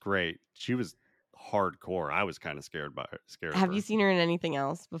 she's great. She was hardcore. I was kind of scared of Have her. you seen her in anything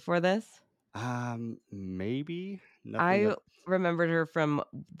else before this? Maybe nothing. I remembered her from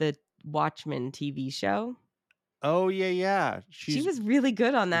the Watchmen TV show. Oh yeah. She was really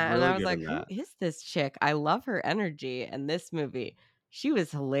good on that, and really I was good like, in "Who that. is this chick?" I love her energy in this movie. She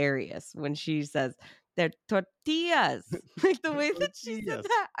was hilarious when she says, "They're tortillas." Like the way that she said Tortillas.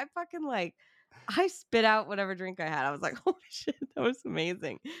 that, I fucking like, I spit out whatever drink I had. I was like, "Holy shit, that was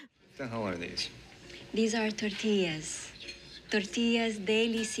amazing." What the hell are these? These are tortillas. Tortillas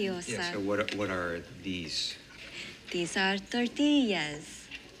deliciosas. Yeah, so what are these? These are tortillas,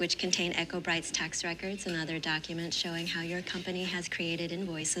 which contain EcoBright's tax records and other documents showing how your company has created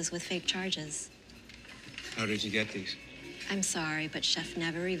invoices with fake charges. How did you get these? I'm sorry, but Chef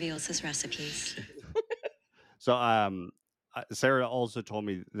never reveals his recipes. So Sarah also told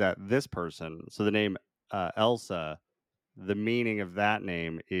me that this person, so the name Elsa, the meaning of that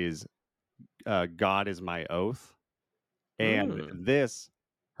name is God is my oath. And this,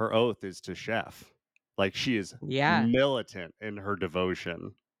 her oath is to Chef. Like she is militant in her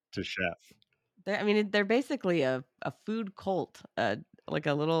devotion to Chef. They're basically a food cult, like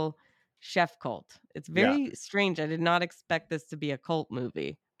a little chef cult. It's very strange. I did not expect this to be a cult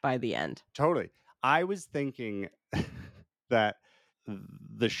movie by the end. Totally. I was thinking that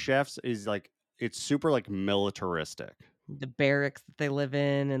the chefs is like, it's super like militaristic. The barracks that they live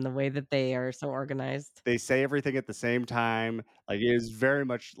in and the way that they are so organized. They say everything at the same time. Like it is very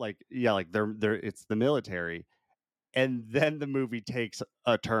much like, yeah, like they're it's the military. And then the movie takes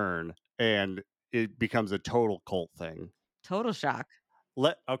a turn and it becomes a total cult thing. Total shock.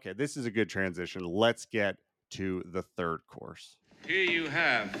 Okay, this is a good transition. Let's get to the third course. Here you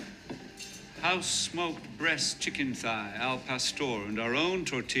have house-smoked breast chicken thigh, al pastor, and our own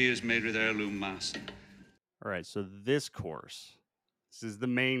tortillas made with heirloom masa. All right, so this is the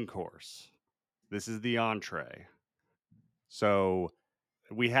main course. This is the entree. So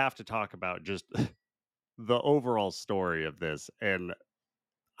we have to talk about just the overall story of this. And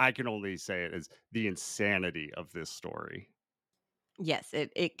I can only say it as the insanity of this story. Yes,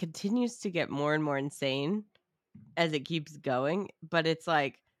 it continues to get more and more insane as it keeps going, but it's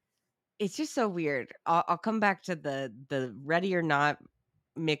like it's just so weird. I'll come back to the Ready or Not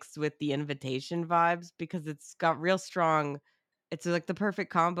mixed with the Invitation vibes because it's got real strong. It's like the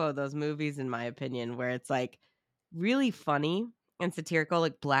perfect combo of those movies, in my opinion, where it's like really funny and satirical,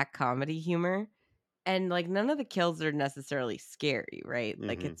 like black comedy humor, and like none of the kills are necessarily scary, right?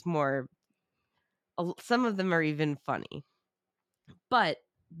 Like Hmm. it's more. Some of them are even funny, but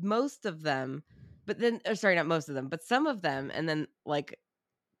most of them. But then, sorry, not most of them, but some of them, and then like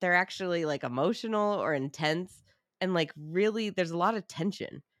they're actually like emotional or intense and like really there's a lot of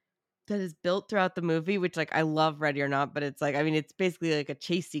tension that is built throughout the movie, which like I love Ready or Not, but it's like I mean it's basically like a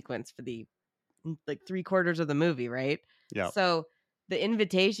chase sequence for the like 3/4 of the movie, right? Yeah. So the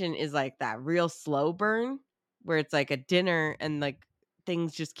Invitation is like that real slow burn where it's like a dinner and like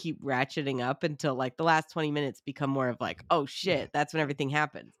things just keep ratcheting up until like the last 20 minutes become more of like, oh shit, that's when everything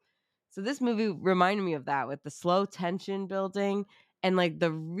happens. So this movie reminded me of that with the slow tension building and like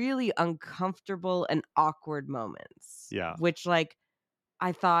the really uncomfortable and awkward moments. Yeah. Which like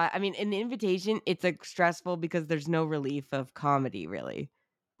I thought, I mean, in the Invitation, it's like stressful because there's no relief of comedy really.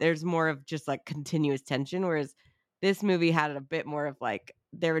 There's more of just like continuous tension. Whereas this movie had a bit more of like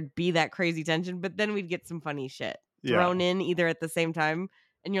there would be that crazy tension, but then we'd get some funny shit Yeah. thrown in either at the same time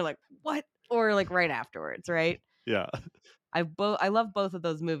and you're like, what? Or like right afterwards, right? Yeah. I love both of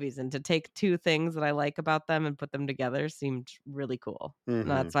those movies, and to take two things that I like about them and put them together seemed really cool. And Hmm.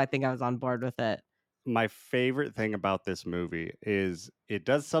 that's why I think I was on board with it. My favorite thing about this movie is it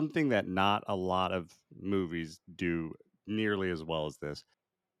does something that not a lot of movies do nearly as well as this.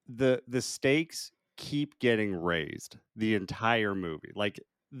 The stakes keep getting raised the entire movie. Like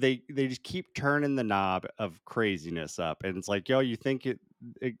they just keep turning the knob of craziness up, and it's like, yo, you think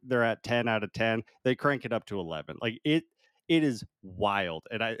they're at 10 out of 10, they crank it up to 11. Like it is wild.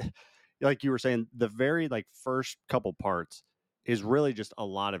 And I like you were saying, the very like first couple parts is really just a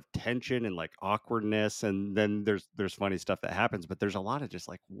lot of tension and like awkwardness, and then there's funny stuff that happens, but there's a lot of just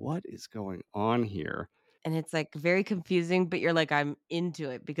like, what is going on here? And it's like very confusing, but you're like, I'm into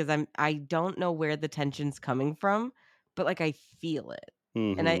it because I don't know where the tension's coming from, but like I feel it.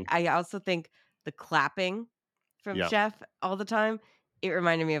 And Hmm. I also think the clapping from Yep. Chef all the time, it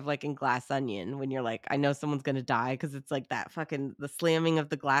reminded me of like in Glass Onion when you're like, I know someone's gonna die because it's like that fucking the slamming of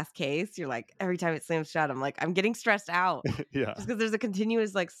the glass case. You're like, every time it slams shut, I'm like, I'm getting stressed out. Yeah. Just because there's a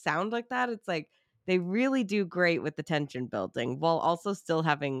continuous like sound like that. It's like they really do great with the tension building while also still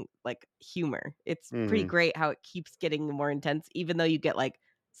having like humor. It's pretty Hmm. great how it keeps getting more intense, even though you get like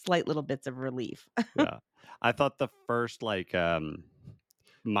slight little bits of relief. Yeah. I thought the first like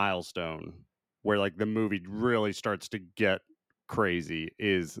milestone where like the movie really starts to get crazy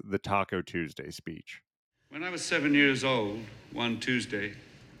is the Taco Tuesday speech. When I was 7 years old, one Tuesday,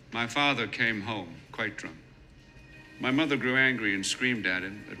 my father came home quite drunk. My mother grew angry and screamed at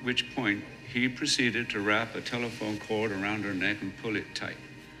him, at which point he proceeded to wrap a telephone cord around her neck and pull it tight.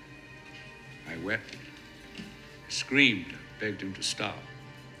 I wept, screamed, begged him to stop.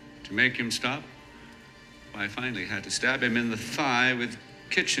 To make him stop, I finally had to stab him in the thigh with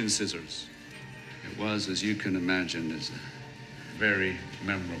kitchen scissors. It was, as you can imagine, as a very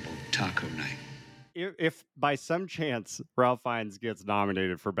memorable taco night. If by some chance Ralph Fiennes gets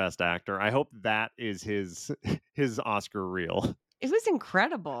nominated for Best Actor, I hope that is his his Oscar reel. It was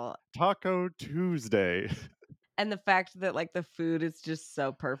incredible. Taco Tuesday. And the fact that like the food is just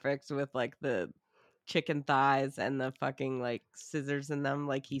so perfect with like the chicken thighs and the fucking like scissors in them,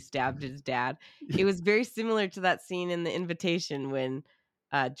 like he stabbed his dad. It was very similar to that scene in The Invitation when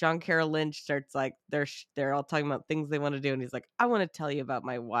John Carroll Lynch starts like they're all talking about things they want to do, and he's like, I want to tell you about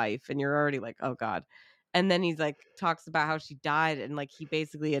my wife, and you're already like, oh god. And then he's like talks about how she died, and like he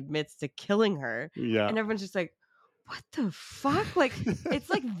basically admits to killing her, Yeah. and everyone's just like, what the fuck? Like it's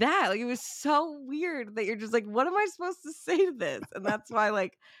like that. Like it was so weird that you're just like, what am I supposed to say to this? And that's why,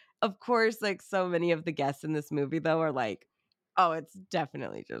 like, of course, like so many of the guests in this movie though are like, oh, it's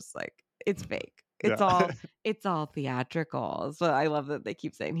definitely just like it's fake. It's Yeah. all it's all theatrical. So I love that they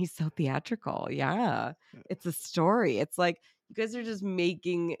keep saying he's so theatrical. Yeah. It's a story. It's like you guys are just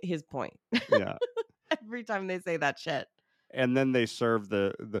making his point Yeah. every time they say that shit. And then they serve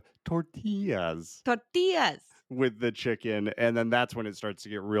the tortillas Tortillas. with the chicken, and then that's when it starts to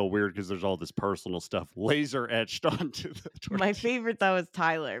get real weird because there's all this personal stuff laser etched onto the tortilla. My favorite though is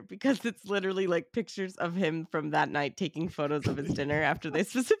Tyler because it's literally like pictures of him from that night taking photos of his dinner after they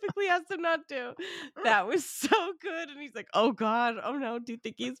specifically asked him not to. That was so good. And he's like, oh God, oh no, do you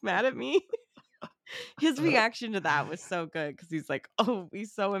think he's mad at me? His reaction to that was so good because he's like, oh,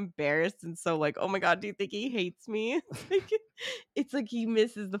 he's so embarrassed and so like, oh my God, do you think he hates me? It's like he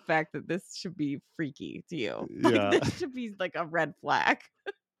misses the fact that this should be freaky to you. Like Yeah. this should be like a red flag.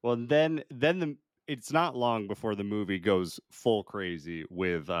 Well, then it's not long before the movie goes full crazy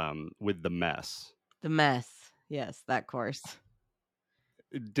with the mess. The mess. Yes, that course.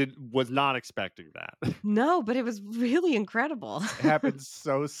 Was not expecting that. No, but it was really incredible. It happened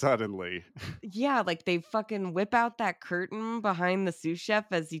so suddenly. Yeah, like they fucking whip out that curtain behind the sous chef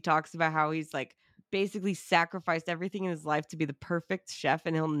as he talks about how he's like basically sacrificed everything in his life to be the perfect chef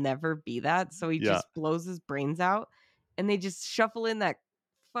and he'll never be that. So he Yeah. just blows his brains out and they just shuffle in that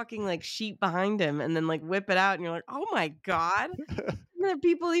fucking like sheet behind him and then like whip it out and you're like, oh my God. And there are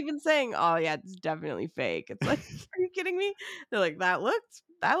people even saying, oh yeah, it's definitely fake. It's like, are you kidding me? They're like, that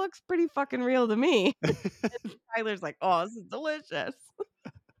looks pretty fucking real to me. And Tyler's like, oh, this is delicious.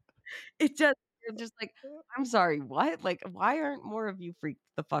 It just you're just like, I'm sorry, what? Like, why aren't more of you freaked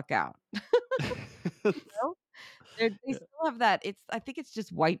the fuck out? You know? They still have that. I think it's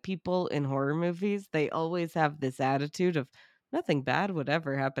just white people in horror movies. They always have this attitude of nothing bad would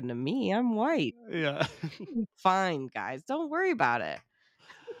ever happen to me. I'm white. Yeah. Fine, guys. Don't worry about it.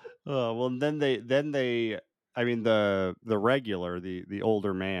 Oh, well, then they I mean the regular, the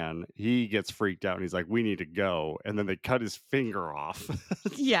older man, he gets freaked out and he's like, we need to go. And then they cut his finger off.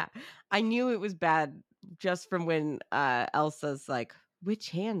 Yeah. I knew it was bad just from when Elsa's like, which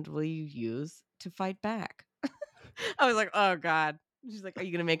hand will you use to fight back? I was like, oh God. She's like, are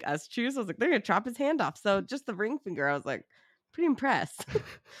you gonna make us choose? I was like, they're gonna chop his hand off. So just the ring finger. I was like, pretty impressed.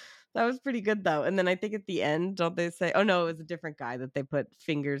 That was pretty good though. And then I think at the end, don't they say, oh no, it was a different guy that they put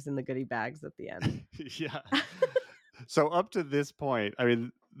fingers in the goodie bags at the end. Yeah. So up to this point, I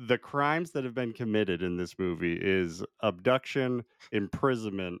mean, the crimes that have been committed in this movie is abduction,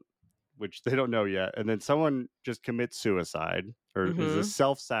 imprisonment, which they don't know yet, and then someone just commits suicide or is a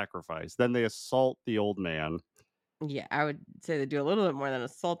self-sacrifice. Then they assault the old man. Yeah, I would say they do a little bit more than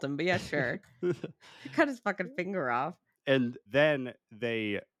assault him, but yeah, sure. Cut his fucking finger off. And then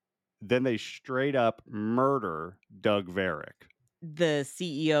they straight up murder Doug Varick. The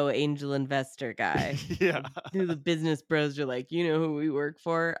CEO angel investor guy. Yeah. Who the business bros are like, you know who we work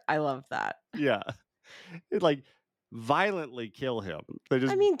for? I love that. Yeah. It like violently kill him.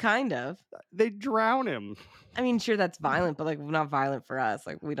 I mean, kind of. They drown him. I mean, sure, that's violent, but like not violent for us.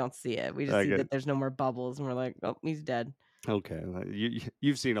 Like we don't see it. We just see that there's no more bubbles, and we're like, oh, he's dead. Okay,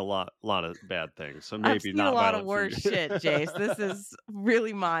 you've seen a lot of bad things, so maybe I've seen not a lot of violent for worse you. shit, Jace. This is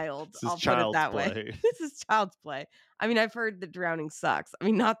really mild. This is I'll put it child's that way. play. This is child's play. I mean, I've heard that drowning sucks. I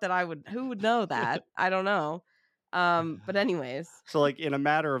mean, not that I would. Who would know that? I don't know. But anyways, So like in a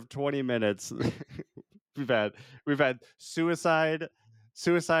matter of 20 minutes, we've had suicide,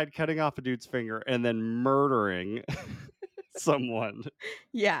 cutting off a dude's finger, and then murdering someone.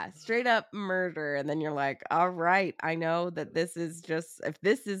 yeah, straight up murder, and then you're like, all right, I know that this is just if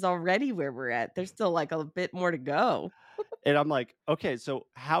this is already where we're at, there's still like a bit more to go. And I'm like, okay, so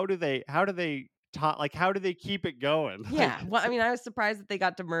how do they how do they keep it going? Yeah. Like, Well, I mean, I was surprised that they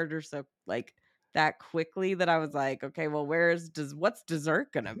got to murder so like that quickly that I was like, okay, well, what's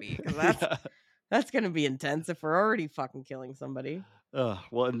dessert gonna be? Because yeah. that's gonna be intense if we're already fucking killing somebody.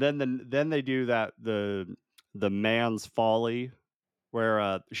 Well, and then they do that the man's folly,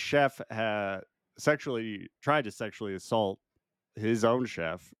 where chef had tried to sexually assault his own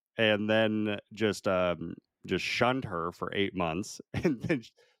chef, and then just shunned her for 8 months, and then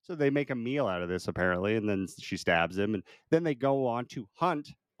so they make a meal out of this apparently, and then she stabs him, and then they go on to hunt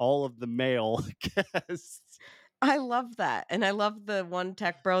all of the male guests. I love that. And I love the one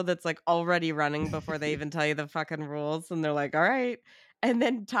tech bro that's like already running before they even tell you the fucking rules. And they're like, all right. And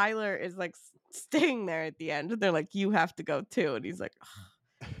then Tyler is like staying there at the end. And they're like, you have to go too. And he's like,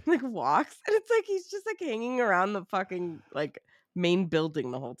 like walks. And it's like he's just like hanging around the fucking like main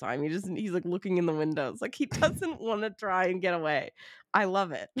building the whole time. He's like looking in the windows. Like he doesn't want to try and get away. I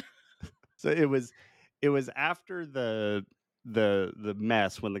love it. So it was after the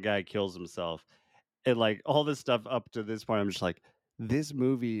mess when the guy kills himself. And like all this stuff up to this point, I'm just like, this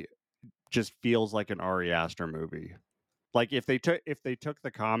movie just feels like an Ari Aster movie. Like if they took the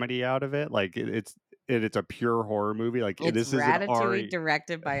comedy out of it, like it's a pure horror movie. Like It's this is an Ratatouille Ari.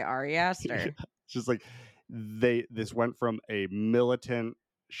 directed by Ari Aster. Yeah, it's just like this went from a militant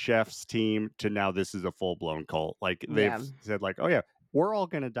chef's team to now this is a full blown cult. Like they've Yeah. said like, oh yeah, we're all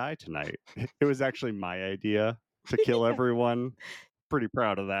gonna die tonight. It was actually my idea to kill everyone. Pretty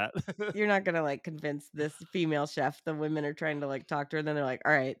proud of that. You're not gonna like convince this female chef. The women are trying to like talk to her. Then they're like,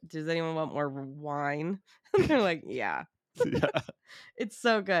 all right, does anyone want more wine? And they're like, yeah. Yeah. It's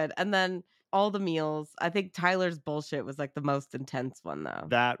so good. And then all the meals. I think Tyler's bullshit was like the most intense one though.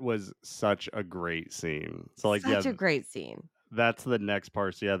 That was such a great scene. So like, yeah, Such a great scene. that's the next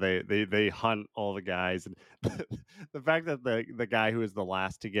part. So yeah, they hunt all the guys, and the fact that the guy who is the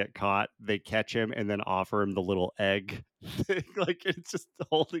last to get caught, they catch him and then offer him the little egg thing. Like it's just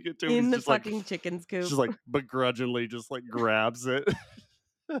holding it to him. In He's the just like fucking chicken scoop. just like begrudgingly just like grabs it.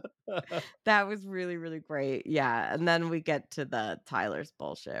 That was really, really great. Yeah. And then we get to the Tyler's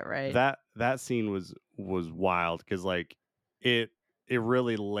bullshit, right? That scene was wild because like it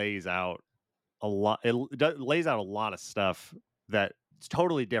really lays out a lot. Lays out a lot of stuff that's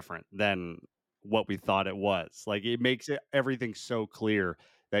totally different than what we thought it was. Like it makes everything so clear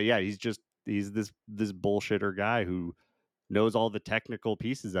that yeah, he's this bullshitter guy who knows all the technical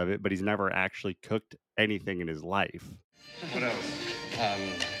pieces of it, but he's never actually cooked anything in his life. What else?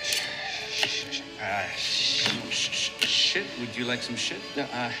 Shit. Would you like some shit?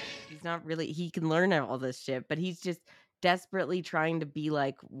 He's not really, he can learn all this shit, but he's just desperately trying to be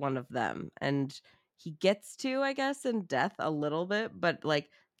like one of them. And he gets to, I guess, in death a little bit, but like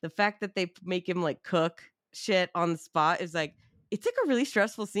the fact that they make him like cook shit on the spot is like, it's like a really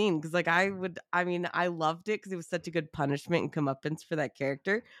stressful scene because like I loved it because it was such a good punishment and comeuppance for that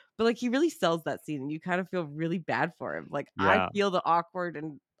character. But like he really sells that scene and you kind of feel really bad for him. Like Yeah. I feel the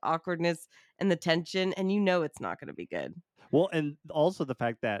awkwardness and the tension, and you know it's not going to be good. Well, and also the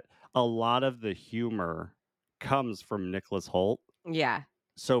fact that a lot of the humor comes from Nicholas Hoult. Yeah.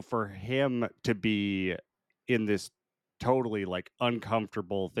 So for him to be in this totally like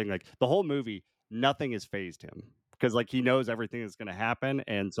uncomfortable thing, like the whole movie, nothing has phased him because like he knows everything that's going to happen,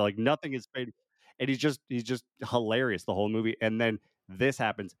 and so like nothing is phased, and he's just hilarious the whole movie. And then this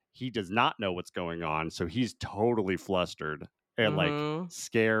happens, he does not know what's going on, so he's totally flustered and like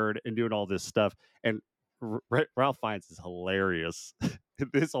scared and doing all this stuff. And Ralph Fiennes is hilarious in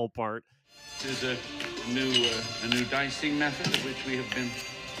this whole part. There's a new dicing method of which we have been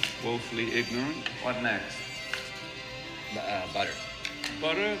woefully ignorant. What next? Butter.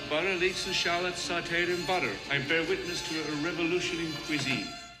 Butter, leeks and shallots sauteed in butter. I bear witness to a revolution in cuisine.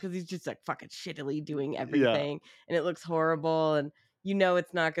 Because he's just like fucking shittily doing everything, and it looks horrible, and you know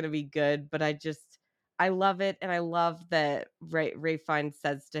it's not going to be good. But I love it, and I love that Ray Fiennes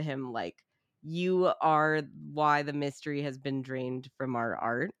says to him like, "You are why the mystery has been drained from our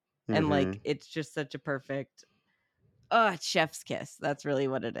art," and like it's just such a perfect, chef's kiss. That's really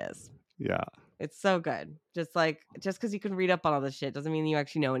what it is. Yeah. It's so good. Just because you can read up on all this shit doesn't mean you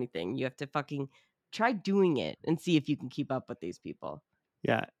actually know anything. You have to fucking try doing it and see if you can keep up with these people.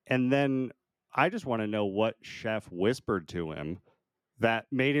 Yeah. And then I just want to know what Chef whispered to him that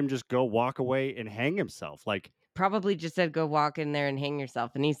made him just go walk away and hang himself. Like probably just said, go walk in there and hang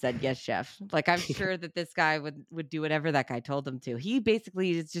yourself. And he said, yes, chef. Like, I'm sure that this guy would do whatever that guy told him to. He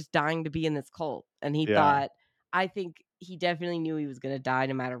basically is just dying to be in this cult. And he thought, I think he definitely knew he was going to die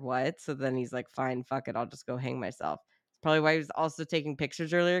no matter what. So then he's like, fine, fuck it. I'll just go hang myself. It's probably why he was also taking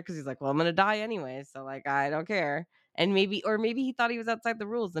pictures earlier. Because he's like, well, I'm going to die anyway. So like, I don't care. And maybe he thought he was outside the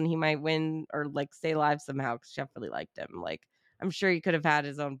rules and he might win or like stay alive somehow because Chef really liked him. Like, I'm sure he could have had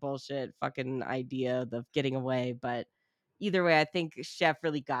his own bullshit fucking idea of getting away. But either way, I think Chef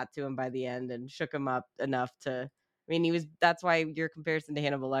really got to him by the end and shook him up enough to, I mean, that's why your comparison to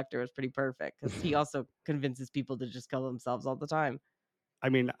Hannibal Lecter was pretty perfect because he also convinces people to just kill themselves all the time. I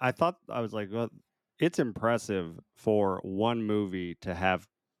mean, I was like, well, it's impressive for one movie to have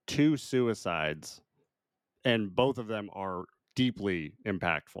 2 suicides and both of them are deeply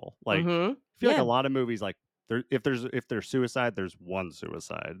impactful. Like, I feel like a lot of movies, like, if there's suicide, there's one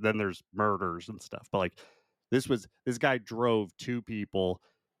suicide, then there's murders and stuff. But like, this guy drove 2 people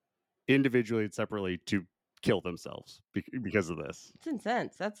individually and separately to kill themselves because of this. It's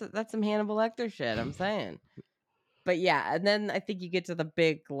intense. That's some Hannibal Lecter shit, I'm saying. But yeah, and then I think you get to the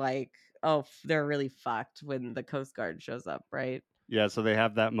big like, oh, they're really fucked when the Coast Guard shows up, right? Yeah, so they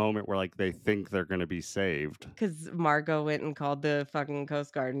have that moment where like they think they're going to be saved. Because Margot went and called the fucking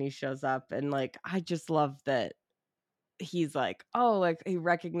Coast Guard and he shows up. And like, I just love that he's like, oh, like he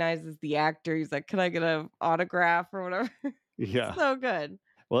recognizes the actor. He's like, can I get an autograph or whatever? Yeah. So good.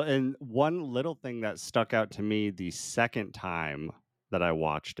 Well, and one little thing that stuck out to me the second time that I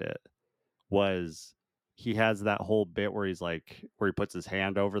watched it was he has that whole bit where he's like, where he puts his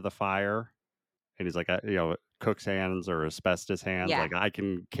hand over the fire and he's like, cook's hands or asbestos hands. Yeah. Like I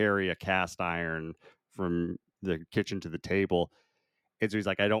can carry a cast iron from the kitchen to the table. And so he's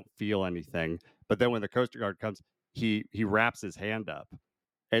like, I don't feel anything. But then when the Coast Guard comes, he wraps his hand up.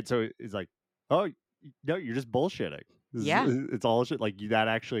 And so he's like, oh, no, you're just bullshitting. It's all shit. Like that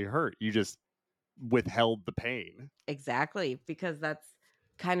actually hurt. You just withheld the pain. Exactly. Because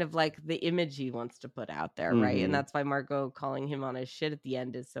kind of like the image he wants to put out there, right? And Mhm. that's why Margot calling him on his shit at the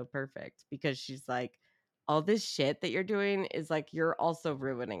end is so perfect, because she's like, all this shit that you're doing is like you're also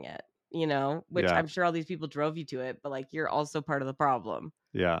ruining it, which Yeah. I'm sure all these people drove you to it, but like you're also part of the problem.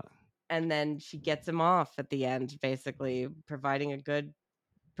 Yeah. And then she gets him off at the end, basically providing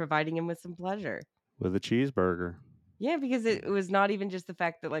him with some pleasure. With a cheeseburger. Yeah, because it was not even just the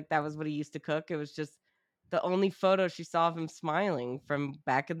fact that like that was what he used to cook. It was just the only photo she saw of him smiling from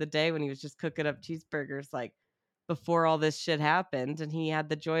back in the day when he was just cooking up cheeseburgers, like before all this shit happened, and he had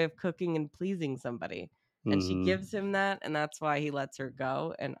the joy of cooking and pleasing somebody. And she Mhm. gives him that, and that's why he lets her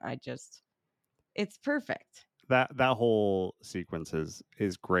go. And it's perfect. That whole sequence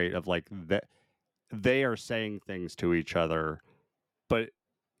is great, of like that they are saying things to each other, but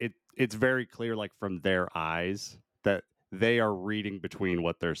it's very clear, like from their eyes, that they are reading between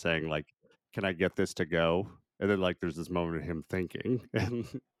what they're saying, like, can I get this to go? And then like there's this moment of him thinking,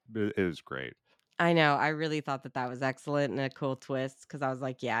 and it was great. I know. I really thought that was excellent and a cool twist, because I was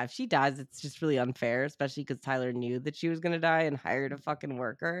like, yeah, if she dies, it's just really unfair, especially because Tyler knew that she was going to die and hired a fucking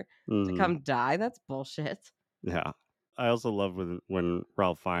worker to Mhm. come die. That's bullshit. Yeah. I also love when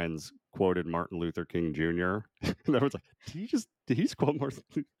Ralph Fiennes quoted Martin Luther King Jr. And I was like, did he just quote Martin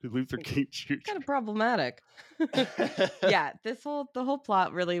Luther King Jr.? Kind of problematic. Yeah, the whole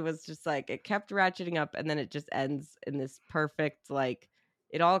plot really was just like it kept ratcheting up, and then it just ends in this perfect, like,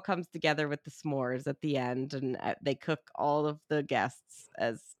 it all comes together with the s'mores at the end, and they cook all of the guests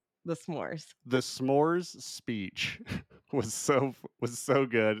as the s'mores. The s'mores speech was so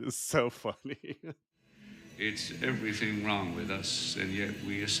good. It's so funny. It's everything wrong with us, and yet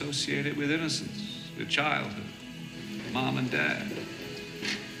we associate it with innocence, with childhood, mom and dad.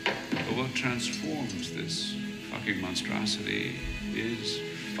 But what transforms this fucking monstrosity is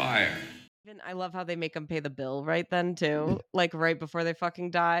fire. I love how they make them pay the bill right then too, like right before they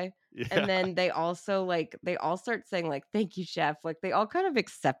fucking die. Yeah. And then they also they all start saying like, thank you, chef. Like they all kind of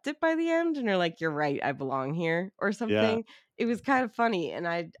accept it by the end, and are like, you're right, I belong here or something. It was kind of funny. And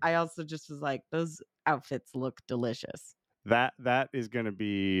I also just was like, those outfits look delicious. That is going to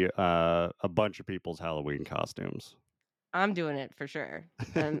be a bunch of people's Halloween costumes. I'm doing it for sure.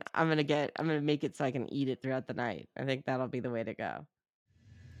 And I'm going to make it so I can eat it throughout the night. I think that'll be the way to go.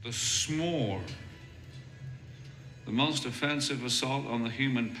 The s'more. The most offensive assault on the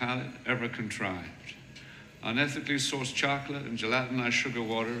human palate ever contrived. Unethically sourced chocolate and gelatinized sugar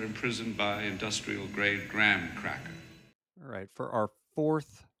water imprisoned by industrial grade graham cracker. All right, for our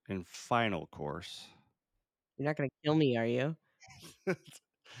fourth and final course. You're not going to kill me, are you?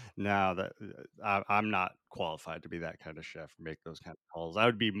 No, that I'm not qualified to be that kind of chef or make those kind of calls. I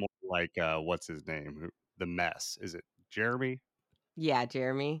would be more like what's his name? The Mess. Is it Jeremy? Yeah,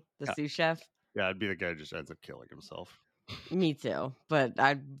 Jeremy, the Yeah. sous chef. Yeah, I'd be the guy who just ends up killing himself. Me too, but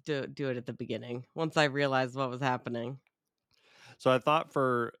I'd do it at the beginning once I realized what was happening. So I thought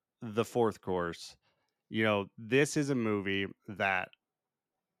for the fourth course, this is a movie that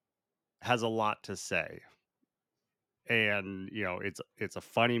has a lot to say. And it's a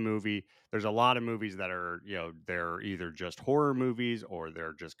funny movie. There's a lot of movies that are, they're either just horror movies or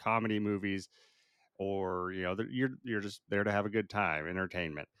they're just comedy movies, or you're just there to have a good time,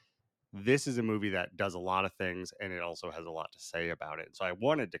 entertainment. This is a movie that does a lot of things, and it also has a lot to say about it. So I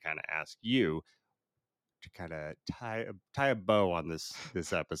wanted to kind of ask you to kind of tie a bow on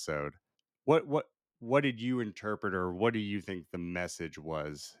this episode. What did you interpret, or what do you think the message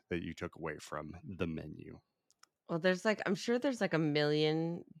was that you took away from The Menu? Well, I'm sure there's like a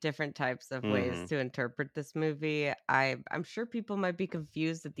million different types of ways to interpret this movie. I'm sure people might be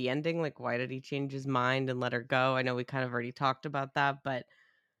confused at the ending, like why did he change his mind and let her go? I know we kind of already talked about that, but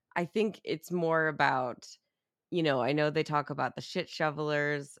I think it's more about, I know they talk about the shit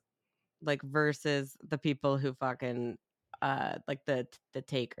shovelers, like versus the people who fucking like the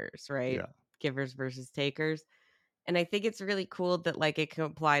takers, right? Yeah. Givers versus takers. And I think it's really cool that like it can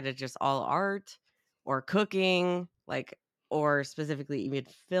apply to just all art or cooking, like, or specifically even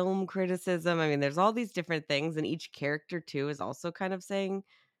film criticism. I mean, there's all these different things, and each character too is also kind of saying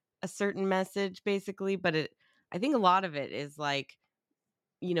a certain message basically, but I think a lot of it is like,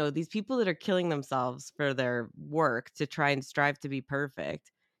 these people that are killing themselves for their work to try and strive to be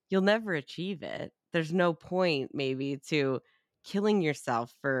perfect, you'll never achieve it. There's no point maybe to killing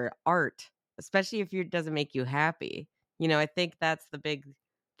yourself for art, especially if it doesn't make you happy. I think that's the big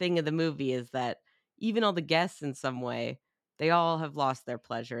thing of the movie, is that even all the guests in some way, they all have lost their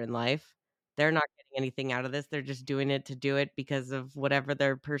pleasure in life. They're not getting anything out of this. They're just doing it to do it because of whatever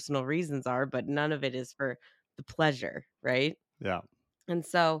their personal reasons are, but none of it is for the pleasure, right? Yeah. And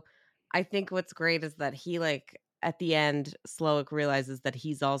so I think what's great is that he like at the end, Slowick realizes that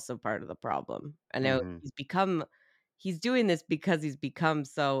he's also part of the problem. I know Hmm. he's doing this because he's become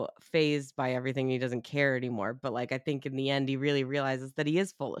so phased by everything he doesn't care anymore. But like I think in the end he really realizes that he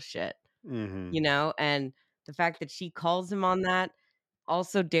is full of shit, Hmm. and the fact that she calls him on that,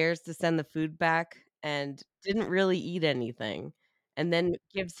 also dares to send the food back and didn't really eat anything, and then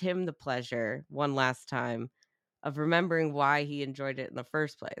gives him the pleasure one last time of remembering why he enjoyed it in the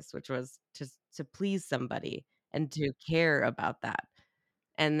first place, which was to please somebody and to care about that.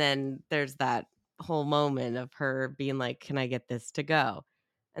 And then there's that whole moment of her being like, "Can I get this to go?"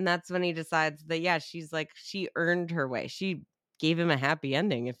 And that's when he decides that, yeah, she's like, she earned her way. She gave him a happy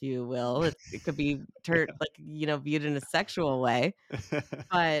ending, if you will. It could be like, viewed in a sexual way.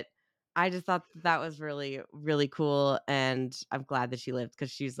 But I just thought that was really, really cool. And I'm glad that she lived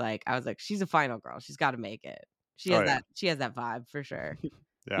because I was like, she's a final girl. She's got to make it. Oh yeah, She has that vibe for sure.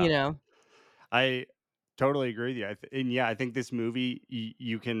 yeah. You know? I totally agree with you. And yeah, I think this movie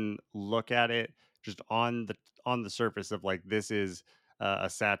you can look at it just on the surface of like this is a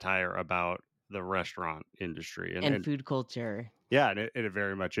satire about the restaurant industry, and And food culture. yeah, and it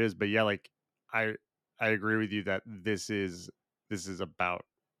very much is. But yeah, like I I agree with you that this is about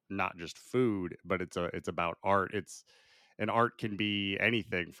not just food, but it's about art. And art can be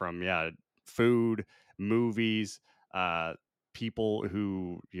anything from food, movies, uh people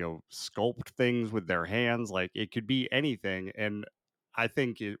who sculpt things with their hands. Like it could be anything, and I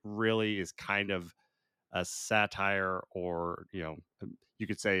think it really is kind of a satire, or you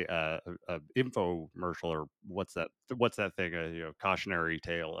could say a infomercial, or what's that thing, a cautionary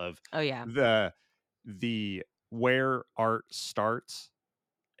tale of Oh yeah. the where art starts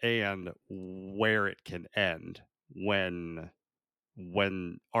and where it can end when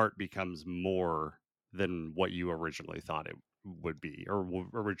art becomes more than what you originally thought it would be, or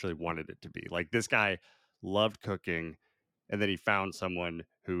originally wanted it to be. Like this guy loved cooking, and then he found someone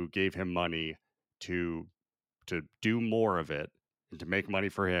who gave him money to do more of it and to make money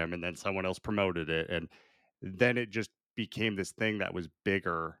for him, and then someone else promoted it, and then it just became this thing that was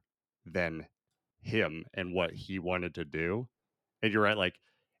bigger than him and what he wanted to do. And you're right, like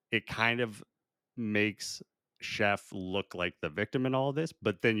it kind of makes Chef look like the victim in all of this,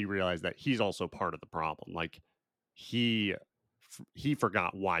 but then you realize that he's also part of the problem. Like he he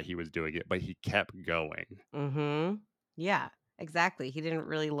forgot why he was doing it, but he kept going. Mhm. Yeah, exactly. He didn't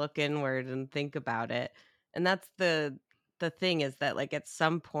really look inward and think about it. And that's the thing, is that like at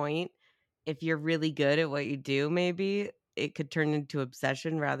some point, if you're really good at what you do, maybe it could turn into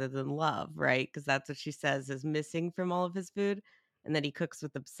obsession rather than love, right? Because that's what she says is missing from all of his food, and that he cooks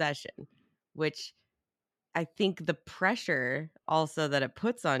with obsession, which I think the pressure also that it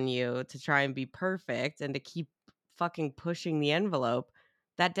puts on you to try and be perfect and to keep fucking pushing the envelope,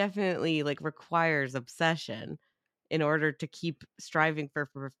 that definitely like requires obsession in order to keep striving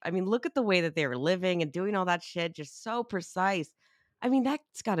I mean, look at the way that they were living and doing all that shit, just so precise. I mean,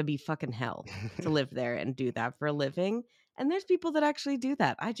 that's got to be fucking hell to live there and do that for a living. And there's people that actually do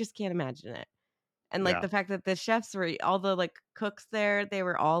that. I just can't imagine it. And, like, Yeah. the fact that the chefs were all the, like, cooks there, they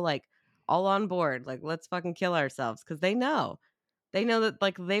were all, like, all on board, like, "Let's fucking kill ourselves," because they know. They know that,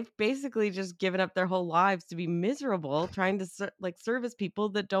 like, they've basically just given up their whole lives to be miserable trying to service people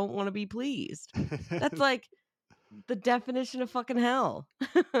that don't wanna be pleased. That's, like, the definition of fucking hell,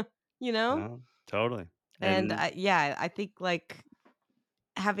 you know? No, totally. And, And yeah, I think, like,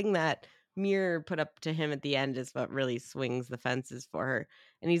 having that mirror put up to him at the end is what really swings the fences for her,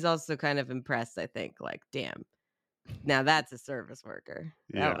 and he's also kind of impressed, I think, like, "Damn. Now that's a service worker.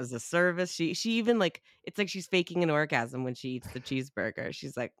 That yeah. was a service." She even, like, it's like she's faking an orgasm when she eats the cheeseburger.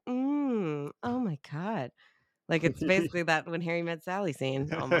 She's like, oh my god." Like, it's basically that When Harry Met Sally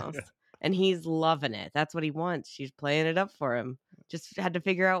scene almost, and he's loving it. That's what he wants. She's playing it up for him. Just had to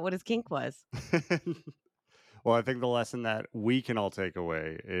figure out what his kink was. Well, I think the lesson that we can all take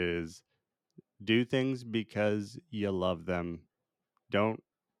away is do things because you love them. Don't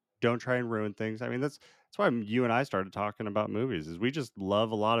don't try and ruin things. I mean, that's why you and I started talking about movies. Is we just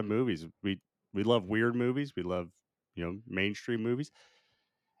love a lot of movies. We love weird movies. We love mainstream movies,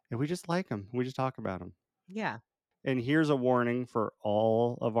 and we just like them. We just talk about them. Yeah. And here's a warning for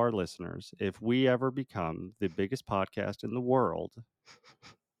all of our listeners: if we ever become the biggest podcast in the world,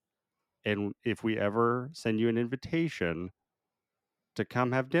 and if we ever send you an invitation to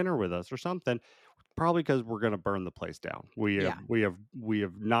come have dinner with us or something, probably because we're going to burn the place down. Yeah. We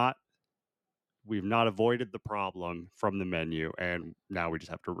have not we've not avoided the problem from the menu, and now we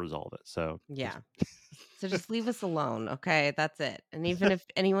just have to resolve it. So Yeah. So just leave us alone, okay? That's it. And even if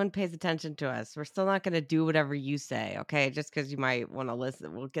anyone pays attention to us, we're still not going to do whatever you say, okay? Just because you might want to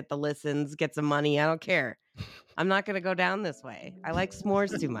listen. We'll get the listens, get some money. I don't care. I'm not going to go down this way. I like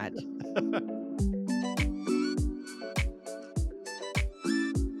s'mores too much.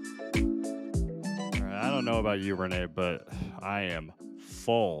 All right, I don't know about you, Renee, but I am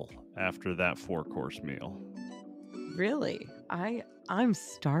full after that 4-course meal. Really? I'm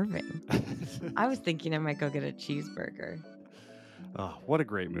starving. I was thinking I might go get a cheeseburger. Oh, what a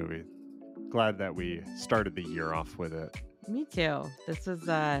great movie. Glad that we started the year off with it. Me too. This was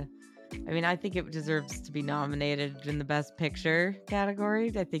I think it deserves to be nominated in the Best Picture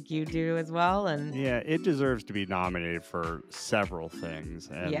category. I think you do as well. And yeah, it deserves to be nominated for several things.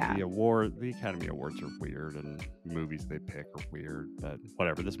 And the Academy Awards are weird, and movies they pick are weird. But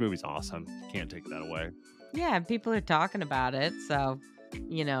whatever, this movie's awesome. Can't take that away. Yeah, people are talking about it, so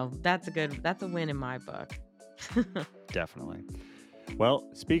that's a win in my book. Definitely. Well,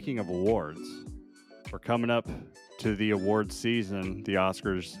 speaking of awards, we're coming up to the awards season. The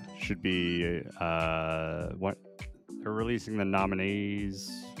Oscars should be they're releasing the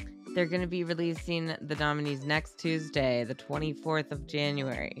nominees. They're going to be releasing the nominees next Tuesday, the 24th of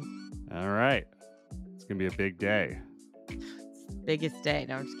January. All right. It's going to be a big day. It's the biggest day.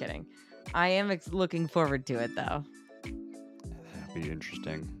 No, I'm just kidding. I am looking forward to it, though. That'll be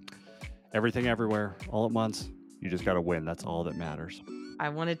interesting. Everything everywhere, all at once. You just got to win. That's all that matters. I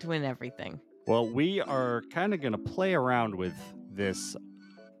wanted to win everything. Well, we are kind of going to play around with this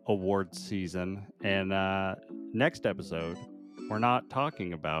award season. And next episode, we're not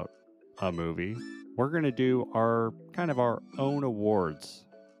talking about a movie. We're going to do our own awards,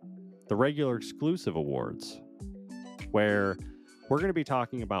 the regular exclusive awards, where we're going to be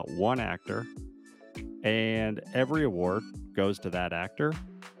talking about one actor, and every award goes to that actor.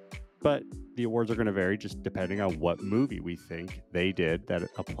 But the awards are going to vary just depending on what movie we think they did that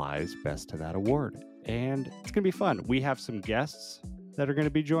applies best to that award. And it's going to be fun. We have some guests that are going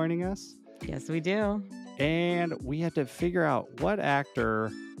to be joining us. Yes, we do. And we had to figure out what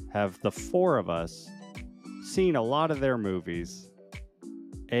actor have the four of us seen a lot of their movies.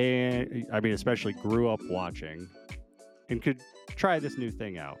 And especially grew up watching and could try this new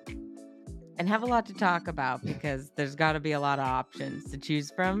thing out. And have a lot to talk about because there's got to be a lot of options to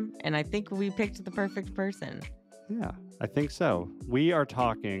choose from. And I think we picked the perfect person. Yeah, I think so. We are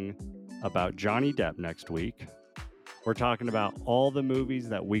talking about Johnny Depp next week. We're talking about all the movies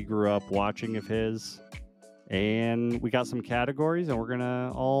that we grew up watching of his. And we got some categories, and we're going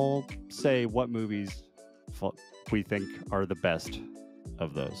to all say what movies we think are the best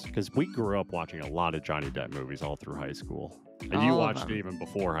of those. Because we grew up watching a lot of Johnny Depp movies all through high school. And you watched it even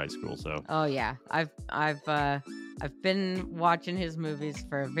before high school, so. Oh yeah, I've been watching his movies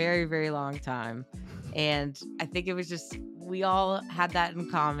for a very, very long time, and I think it was just we all had that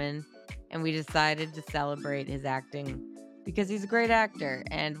in common, and we decided to celebrate his acting because he's a great actor,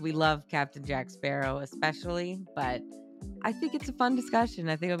 and we love Captain Jack Sparrow especially. But I think it's a fun discussion.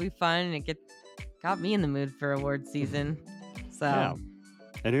 I think it'll be fun, and it got me in the mood for award season. So. Yeah.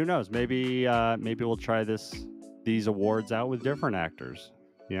 And who knows? Maybe we'll try these awards out with different actors.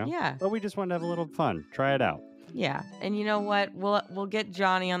 Yeah. But we just want to have a little fun. Try it out. Yeah. And you know what? We'll get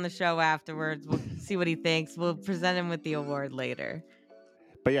Johnny on the show afterwards. We'll see what he thinks. We'll present him with the award later.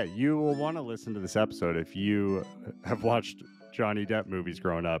 But yeah, you will want to listen to this episode if you have watched Johnny Depp movies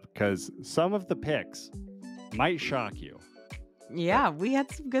growing up, because some of the picks might shock you. Yeah, we had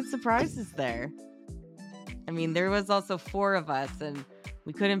some good surprises there. There was also four of us, and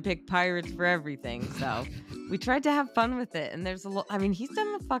we couldn't pick pirates for everything, so we tried to have fun with it. And there's a lot. He's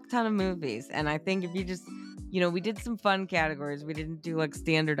done a fuck ton of movies, and I think if you just, we did some fun categories. We didn't do like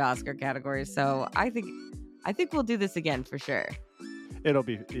standard Oscar categories, so I think we'll do this again for sure. It'll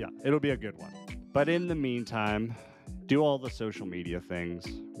be a good one. But in the meantime, do all the social media things.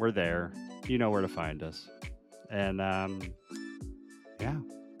 We're there. You know where to find us. And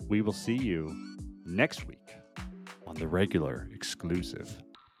we will see you next week on the regular exclusive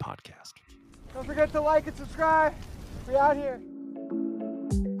podcast. Don't forget to like and subscribe. We're out here.